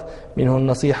خلط منه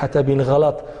النصيحة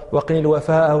بالغلط، وقن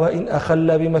الوفاء وإن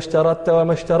أخل بما اشترطت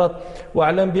وما اشترط،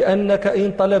 واعلم بأنك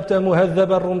إن طلبت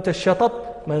مهذبا رمت الشطط،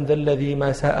 من ذا الذي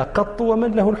ما ساء قط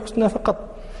ومن له الحسنى فقط.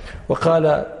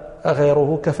 وقال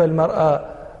غيره: كفى المرأة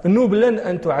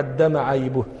نبلا أن تعد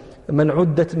معايبه، من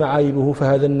عدت معايبه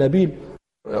فهذا النبيل،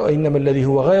 وإنما الذي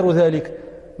هو غير ذلك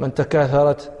من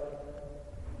تكاثرت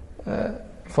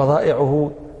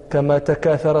فضائعه كما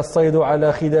تكاثر الصيد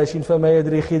على خداش فما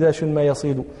يدري خداش ما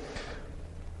يصيد.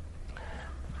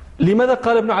 لماذا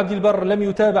قال ابن عبد البر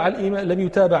لم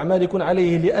يتابع مالك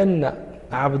عليه؟ لأن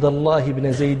عبد الله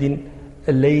بن زيد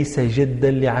ليس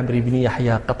جدا لعمرو بن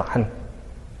يحيى قطعا،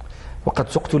 وقد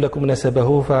سقت لكم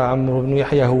نسبه، فعمرو بن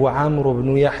يحيى هو عمرو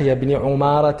بن يحيى بن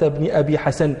عمارة بن أبي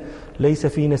حسن، ليس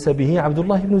في نسبه عبد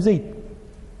الله بن زيد.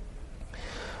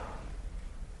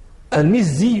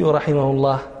 المزي رحمه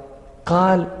الله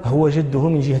قال هو جده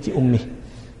من جهة أمه،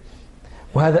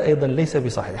 وهذا أيضا ليس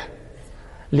بصحيح،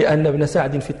 لأن ابن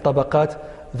سعد في الطبقات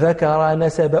ذكر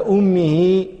نسب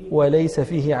أمه وليس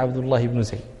فيه عبد الله بن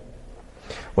زيد.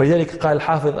 ولذلك قال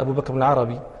الحافظ أبو بكر بن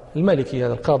العربي المالكي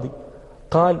هذا القاضي،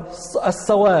 قال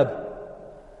الصواب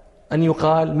أن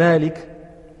يقال مالك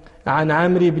عن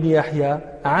عمرو بن يحيى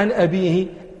عن أبيه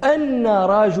أن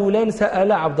رجلا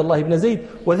سأل عبد الله بن زيد،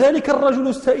 وذلك الرجل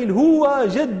السائل هو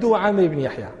جد عمرو بن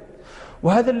يحيى.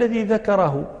 وهذا الذي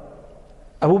ذكره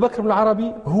أبو بكر بن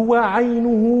العربي هو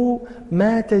عينه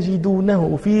ما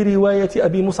تجدونه في رواية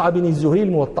أبي مصعب الزهري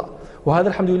الموطأ، وهذا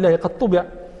الحمد لله قد طبع.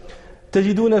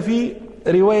 تجدون في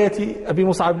رواية أبي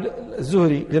مصعب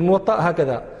الزهري للموطأ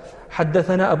هكذا: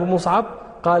 حدثنا أبو مصعب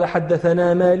قال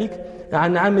حدثنا مالك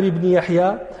عن عمرو بن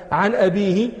يحيى عن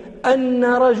أبيه أن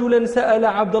رجلا سأل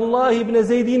عبد الله بن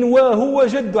زيد وهو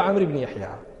جد عمرو بن يحيى.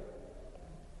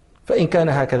 فإن كان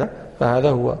هكذا فهذا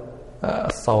هو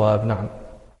الصواب. نعم.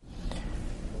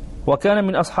 وكان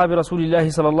من أصحاب رسول الله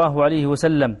صلى الله عليه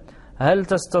وسلم: هل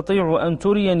تستطيع أن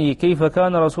تريني كيف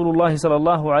كان رسول الله صلى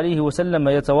الله عليه وسلم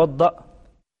يتوضأ؟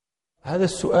 هذا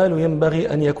السؤال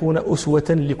ينبغي أن يكون أسوة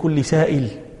لكل سائل.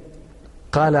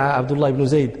 قال عبد الله بن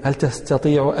زيد: هل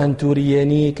تستطيع أن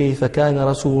تريني كيف كان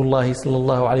رسول الله صلى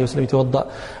الله عليه وسلم يتوضأ؟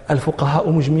 الفقهاء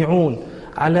مجمعون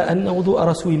على أن وضوء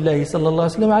رسول الله صلى الله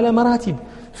عليه وسلم على مراتب،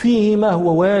 فيه ما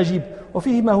هو واجب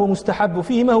وفيه ما هو مستحب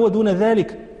وفيه ما هو دون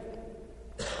ذلك.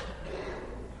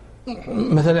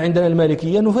 مثلا عندنا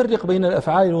المالكية نفرق بين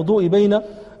الأفعال الوضوء بين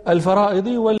الفرائض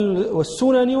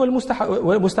والسنن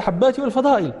والمستحبات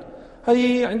والفضائل.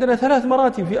 هذه عندنا 3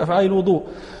 مراتب في أفعال الوضوء.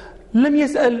 لم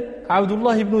يسأل عبد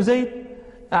الله بن زيد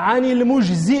عن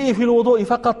المجزئ في الوضوء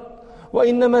فقط،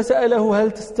 وإنما سأله: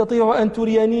 هل تستطيع أن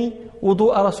تريني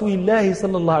وضوء رسول الله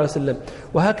صلى الله عليه وسلم؟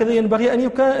 وهكذا ينبغي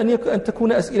أن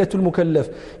تكون أسئلة المكلف،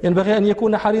 ينبغي أن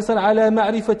يكون حريصا على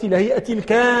معرفة الهيئة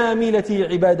الكاملة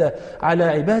للعبادة، على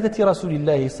عبادة رسول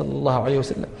الله صلى الله عليه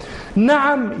وسلم.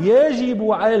 نعم،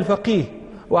 يجب على الفقيه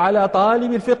وعلى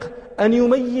طالب الفقه أن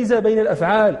يميز بين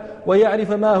الأفعال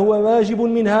ويعرف ما هو واجب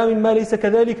منها مما ليس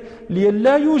كذلك،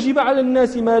 لئلا يوجب على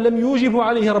الناس ما لم يوجب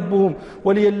عليه ربهم،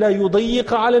 ولئلا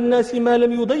يضيق على الناس ما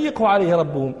لم يضيق عليه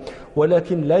ربهم.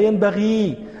 ولكن لا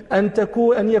ينبغي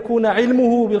أن يكون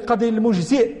علمه بالقدر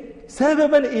المجزئ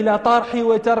سببا إلى طرح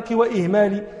وترك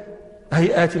وإهمال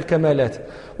هيئات الكمالات.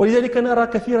 ولذلك نرى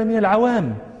كثيرا من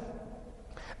العوام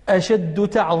أشد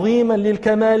تعظيما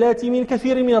للكمالات من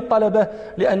كثير من الطلبة،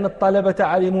 لأن الطلبة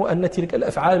علموا أن تلك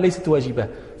الأفعال ليست واجبة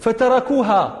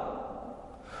فتركوها،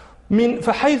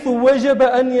 فحيث وجب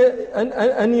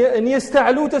أن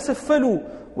يستعلوا تسفلوا،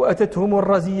 وأتتهم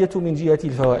الرزية من جهة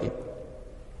الفوائد،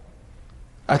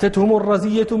 أتتهم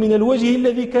الرزية من الوجه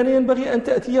الذي كان ينبغي أن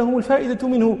تأتيهم الفائدة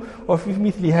منه. وفي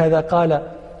مثل هذا قال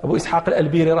أبو إسحاق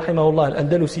الألبيري رحمه الله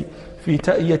الأندلسي في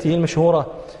تأيته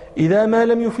المشهورة: إذا ما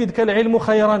لم يفيدك العلم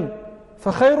خيرا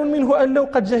فخير منه أن لو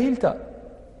قد جهلت،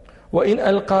 وإن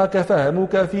ألقاك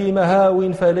فهمك في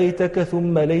مهاو فليتك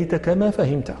ثم ليتك ما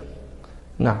فهمت.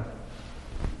 نعم.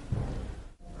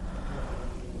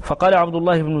 فقال عبد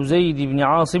الله بن زيد بن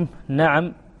عاصم: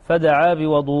 نعم، فدعا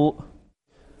بوضوء.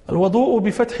 الوضوء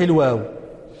بفتح الواو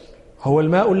هو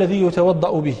الماء الذي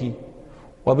يتوضأ به،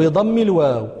 وبضم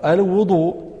الواو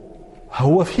الوضوء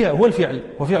هو الفعل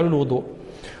وفعل الوضوء،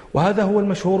 وهذا هو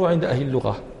المشهور عند أهل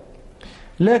اللغة.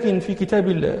 لكن في كتاب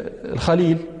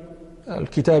الخليل،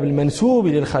 الكتاب المنسوب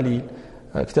للخليل،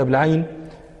 كتاب العين،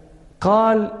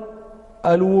 قال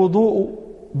الوضوء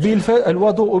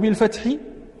بالفتح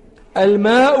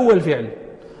الماء والفعل،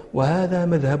 وهذا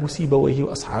مذهب سيبويه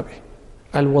وأصحابه.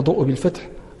 الوضوء بالفتح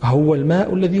هو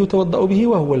الماء الذي يتوضأ به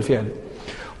وهو الفعل.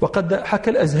 وقد حكى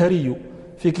الأزهري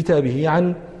في كتابه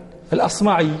عن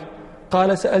الأصمعي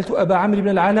قال: سألت أبا عمرو بن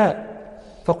العلاء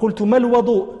فقلت: ما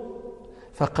الوضوء؟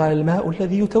 فقال: الماء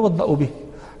الذي يتوضأ به.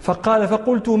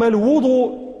 فقلت: ما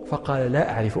الوضوء؟ فقال: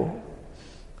 لا أعرفه.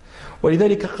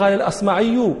 ولذلك قال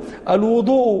الأصمعي: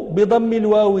 الوضوء بضم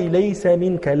الواو ليس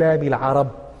من كلام العرب،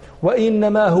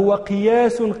 وإنما هو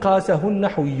قياس قاسه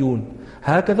النحويون.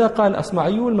 هكذا قال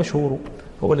الأصمعي، المشهور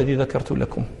هو الذي ذكرت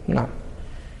لكم. نعم.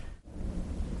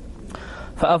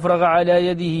 فأفرغ على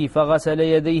يده فغسل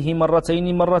يديه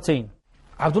مرتين.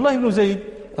 عبد الله بن زيد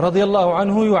رضي الله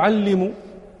عنه يعلم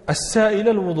السائل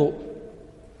الوضوء.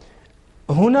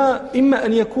 هنا إما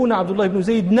أن يكون عبد الله بن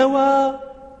زيد نوى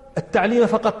التعليم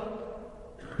فقط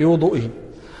بوضوئه،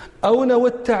 أو نوى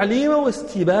التعليم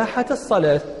واستباحة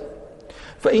الصلاة.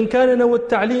 فإن كان نوى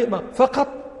التعليم فقط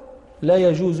لا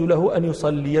يجوز له أن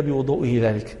يصلي بوضوئه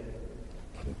ذلك.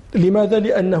 لماذا؟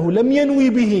 لأنه لم ينوي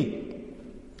به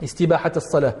استباحة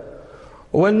الصلاة،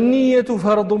 والنية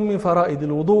فرض من فرائض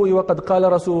الوضوء، وقد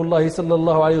قال رسول الله صلى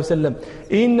الله عليه وسلم: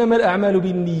 إنما الأعمال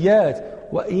بالنيات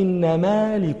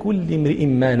وإنما لكل امرئ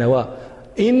ما نوى.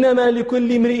 إنما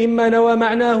لكل امرئ ما نوى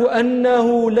معناه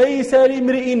أنه ليس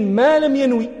لامرئ ما لم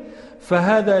ينوي،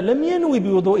 فهذا لم ينوي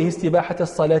بوضوئه استباحة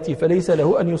الصلاة فليس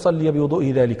له أن يصلي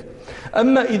بوضوئه ذلك.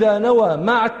 أما إذا نوى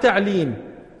مع التعليم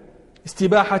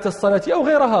استباحة الصلاة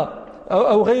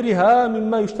أو غيرها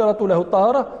مما يشترط له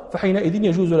الطهارة فحينئذ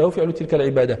يجوز له فعل تلك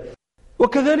العبادة.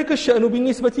 وكذلك الشأن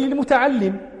بالنسبة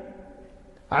للمتعلم،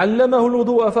 علمه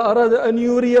الوضوء فأراد أن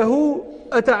يريه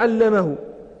أتعلمه،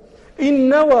 إن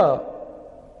نوى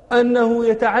أنه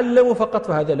يتعلم فقط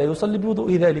فهذا لا يصلي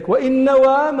بوضوء ذلك، وإن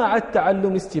نوى مع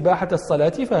التعلم استباحة الصلاة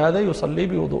فهذا يصلي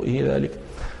بوضوئه ذلك.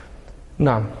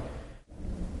 نعم.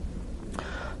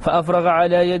 فأفرغ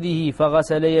على يده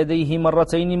فغسل يديه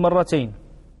مرتين.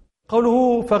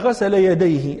 قوله فغسل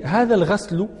يديه، هذا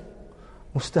الغسل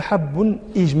مستحب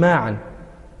إجماعا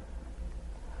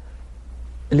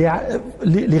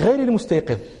لغير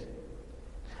المستيقظ.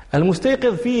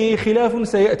 المستيقظ فيه خلاف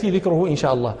سيأتي ذكره إن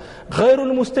شاء الله. غير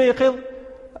المستيقظ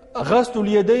غسل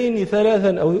اليدين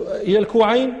ثلاثا أو إلى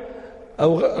الكوعين،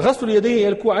 أو غسل اليدين إلى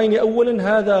الكوعين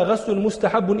أولا، هذا غسل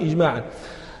مستحب إجماعا.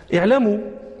 اعلموا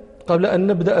قبل أن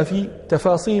نبدأ في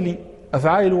تفاصيل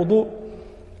أفعال الوضوء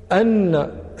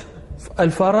أن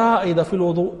الفرائض في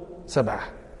الوضوء 7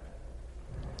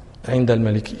 عند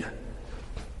المالكية،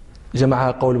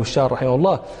 جمعها قول بشار رحمه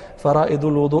الله: فرائض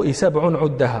الوضوء 7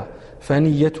 عدها،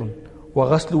 فنية،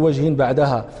 وغسل وجه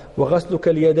بعدها، وغسلك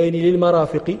اليدين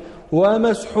للمرافق،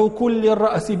 ومسح كل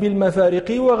الرأس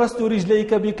بالمفارق، وغسل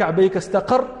رجليك بكعبيك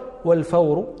استقر،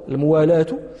 والفور الموالاة،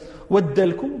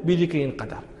 والدلك بذكر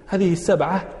قدر. هذه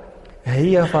 7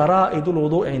 هي فرائض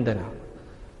الوضوء عندنا: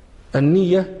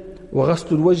 النية،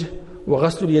 وغسل الوجه،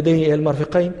 وغسل اليدين إلى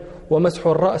المرفقين، ومسح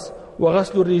الرأس،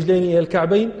 وغسل الرجلين إلى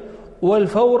الكعبين،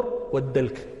 والفور،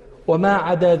 والدلك. وما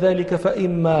عدا ذلك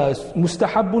فإما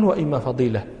مستحب وإما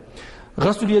فضيلة.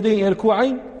 غسل اليدين إلى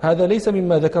الكوعين هذا ليس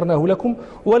مما ذكرناه لكم،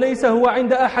 وليس هو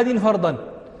عند أحد فرضا،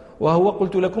 وهو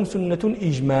قلت لكم سنة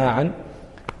إجماعا،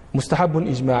 مستحب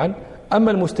إجماعا.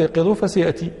 أما المستيقظ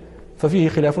ففيه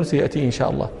خلاف سيأتي إن شاء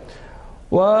الله.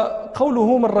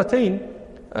 وقوله مرتين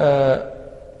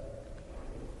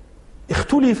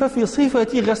اختلف في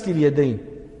صفة غسل اليدين،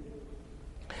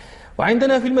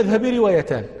 وعندنا في المذهب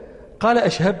روايتان. قال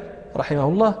أشهب رحمه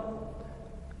الله: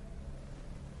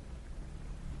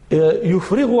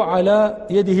 يفرغ على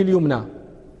يده اليمنى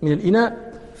من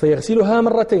الإناء فيغسلها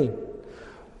مرتين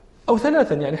أو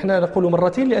 3، يعني احنا نقول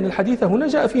مرتين لأن الحديث هنا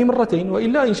جاء فيه مرتين،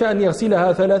 وإلا إن شاء أن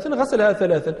يغسلها 3 غسلها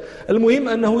 3. المهم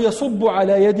أنه يصب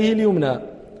على يده اليمنى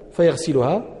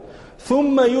فيغسلها،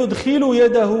 ثم يدخل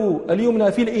يده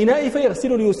اليمنى في الإناء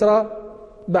فيغسل اليسرى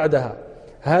بعدها.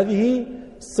 هذه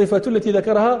الصفة التي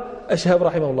ذكرها أشهب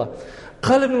رحمه الله.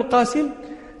 قال ابن القاسم: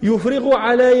 يفرغ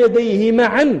على يديه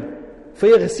معا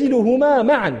فيغسلهما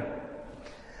معا.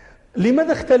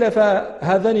 لماذا اختلف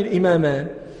هذان الإمامان؟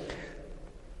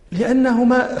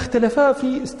 لأنهما اختلفا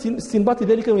في استنباط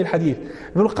ذلك من الحديث.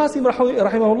 ابن القاسم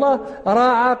رحمه الله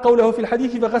راعى قوله في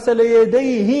الحديث: فغسل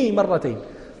يديه مرتين.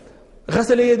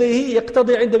 غسل يديه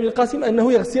يقتضي عند ابن القاسم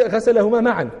أنه غسلهما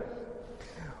معا.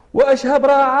 وأشهب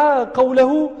راعى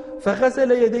قوله: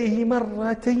 فغسل يديه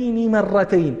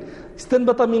مرتين.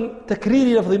 استنبط من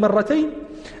تكرير لفظ مرتين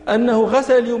أنه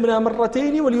غسل اليمنى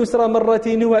مرتين واليسرى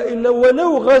مرتين، وإلا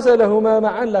ولو غسلهما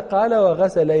معا لقال: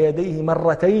 وغسل يديه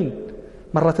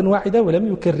مرة واحدة،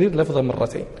 ولم يكرر لفظ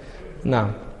مرتين.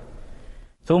 نعم.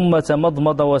 ثم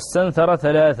تمضمض واستنثر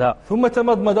 3. ثم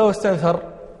تمضمض واستنثر.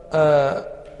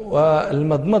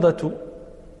 والمضمضة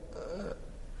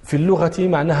في اللغة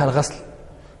معناها الغسل،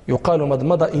 يقال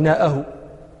مضمض إناءه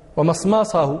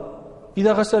ومصماصه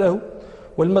إذا غسله.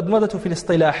 والمضمضة في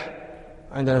الاصطلاح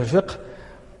عندنا في الفقه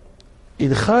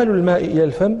إدخال الماء إلى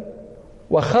الفم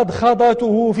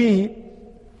وخضخضته فيه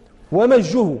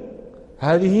ومجه،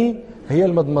 هذه هي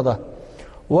المضمضة.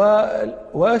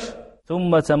 واش؟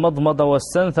 ثم تمضمض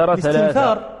واستنثر 3.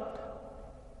 الاستنثار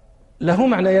له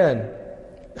معنيان،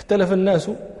 اختلف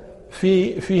الناس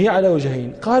فيه على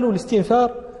وجهين. قالوا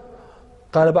الاستنثار،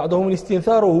 قال بعضهم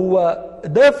الاستنثار هو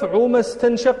دفع ما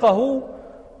استنشقه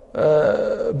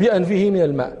بأنفه من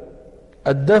الماء،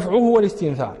 الدفع هو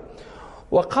الاستنثار.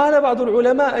 وقال بعض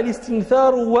العلماء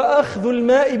الاستنثار هو أخذ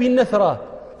الماء بالنثرة،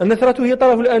 النثرة هي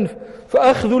طرف الأنف،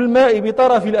 فأخذ الماء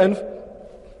بطرف الأنف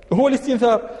هو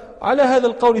الاستنثار. على هذا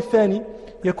القول الثاني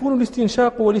يكون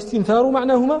الاستنشاق والاستنثار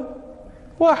معناهما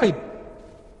واحد،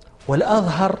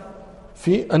 والأظهر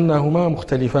في أنهما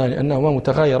مختلفان، أنهما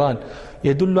متغايران.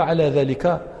 يدل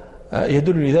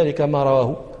لذلك ما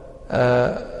رواه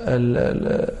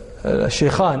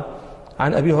الشيخان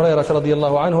عن أبي هريرة رضي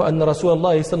الله عنه أن رسول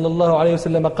الله صلى الله عليه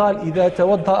وسلم قال: إذا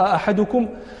توضأ أحدكم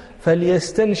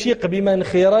فليستنشق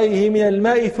بمنخريه من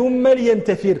الماء ثم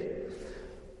لينتثر.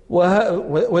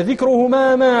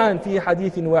 وذكرهما معا في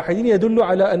حديث واحد يدل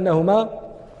على أنهما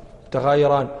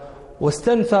متغايران.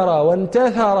 واستنثر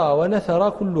وانتثر ونثر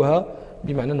كلها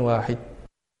بمعنى واحد.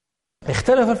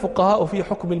 اختلف الفقهاء في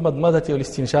حكم المضمضة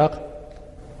والاستنشاق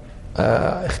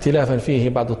اختلافا فيه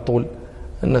بعض الطول،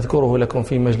 نذكره لكم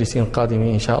في مجلس قادم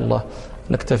إن شاء الله.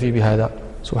 نكتفي بهذا.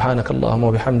 سبحانك اللهم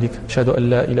وبحمدك، أشهد أن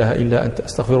لا إله إلا أنت،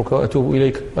 أستغفرك وأتوب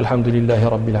إليك، والحمد لله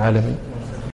رب العالمين.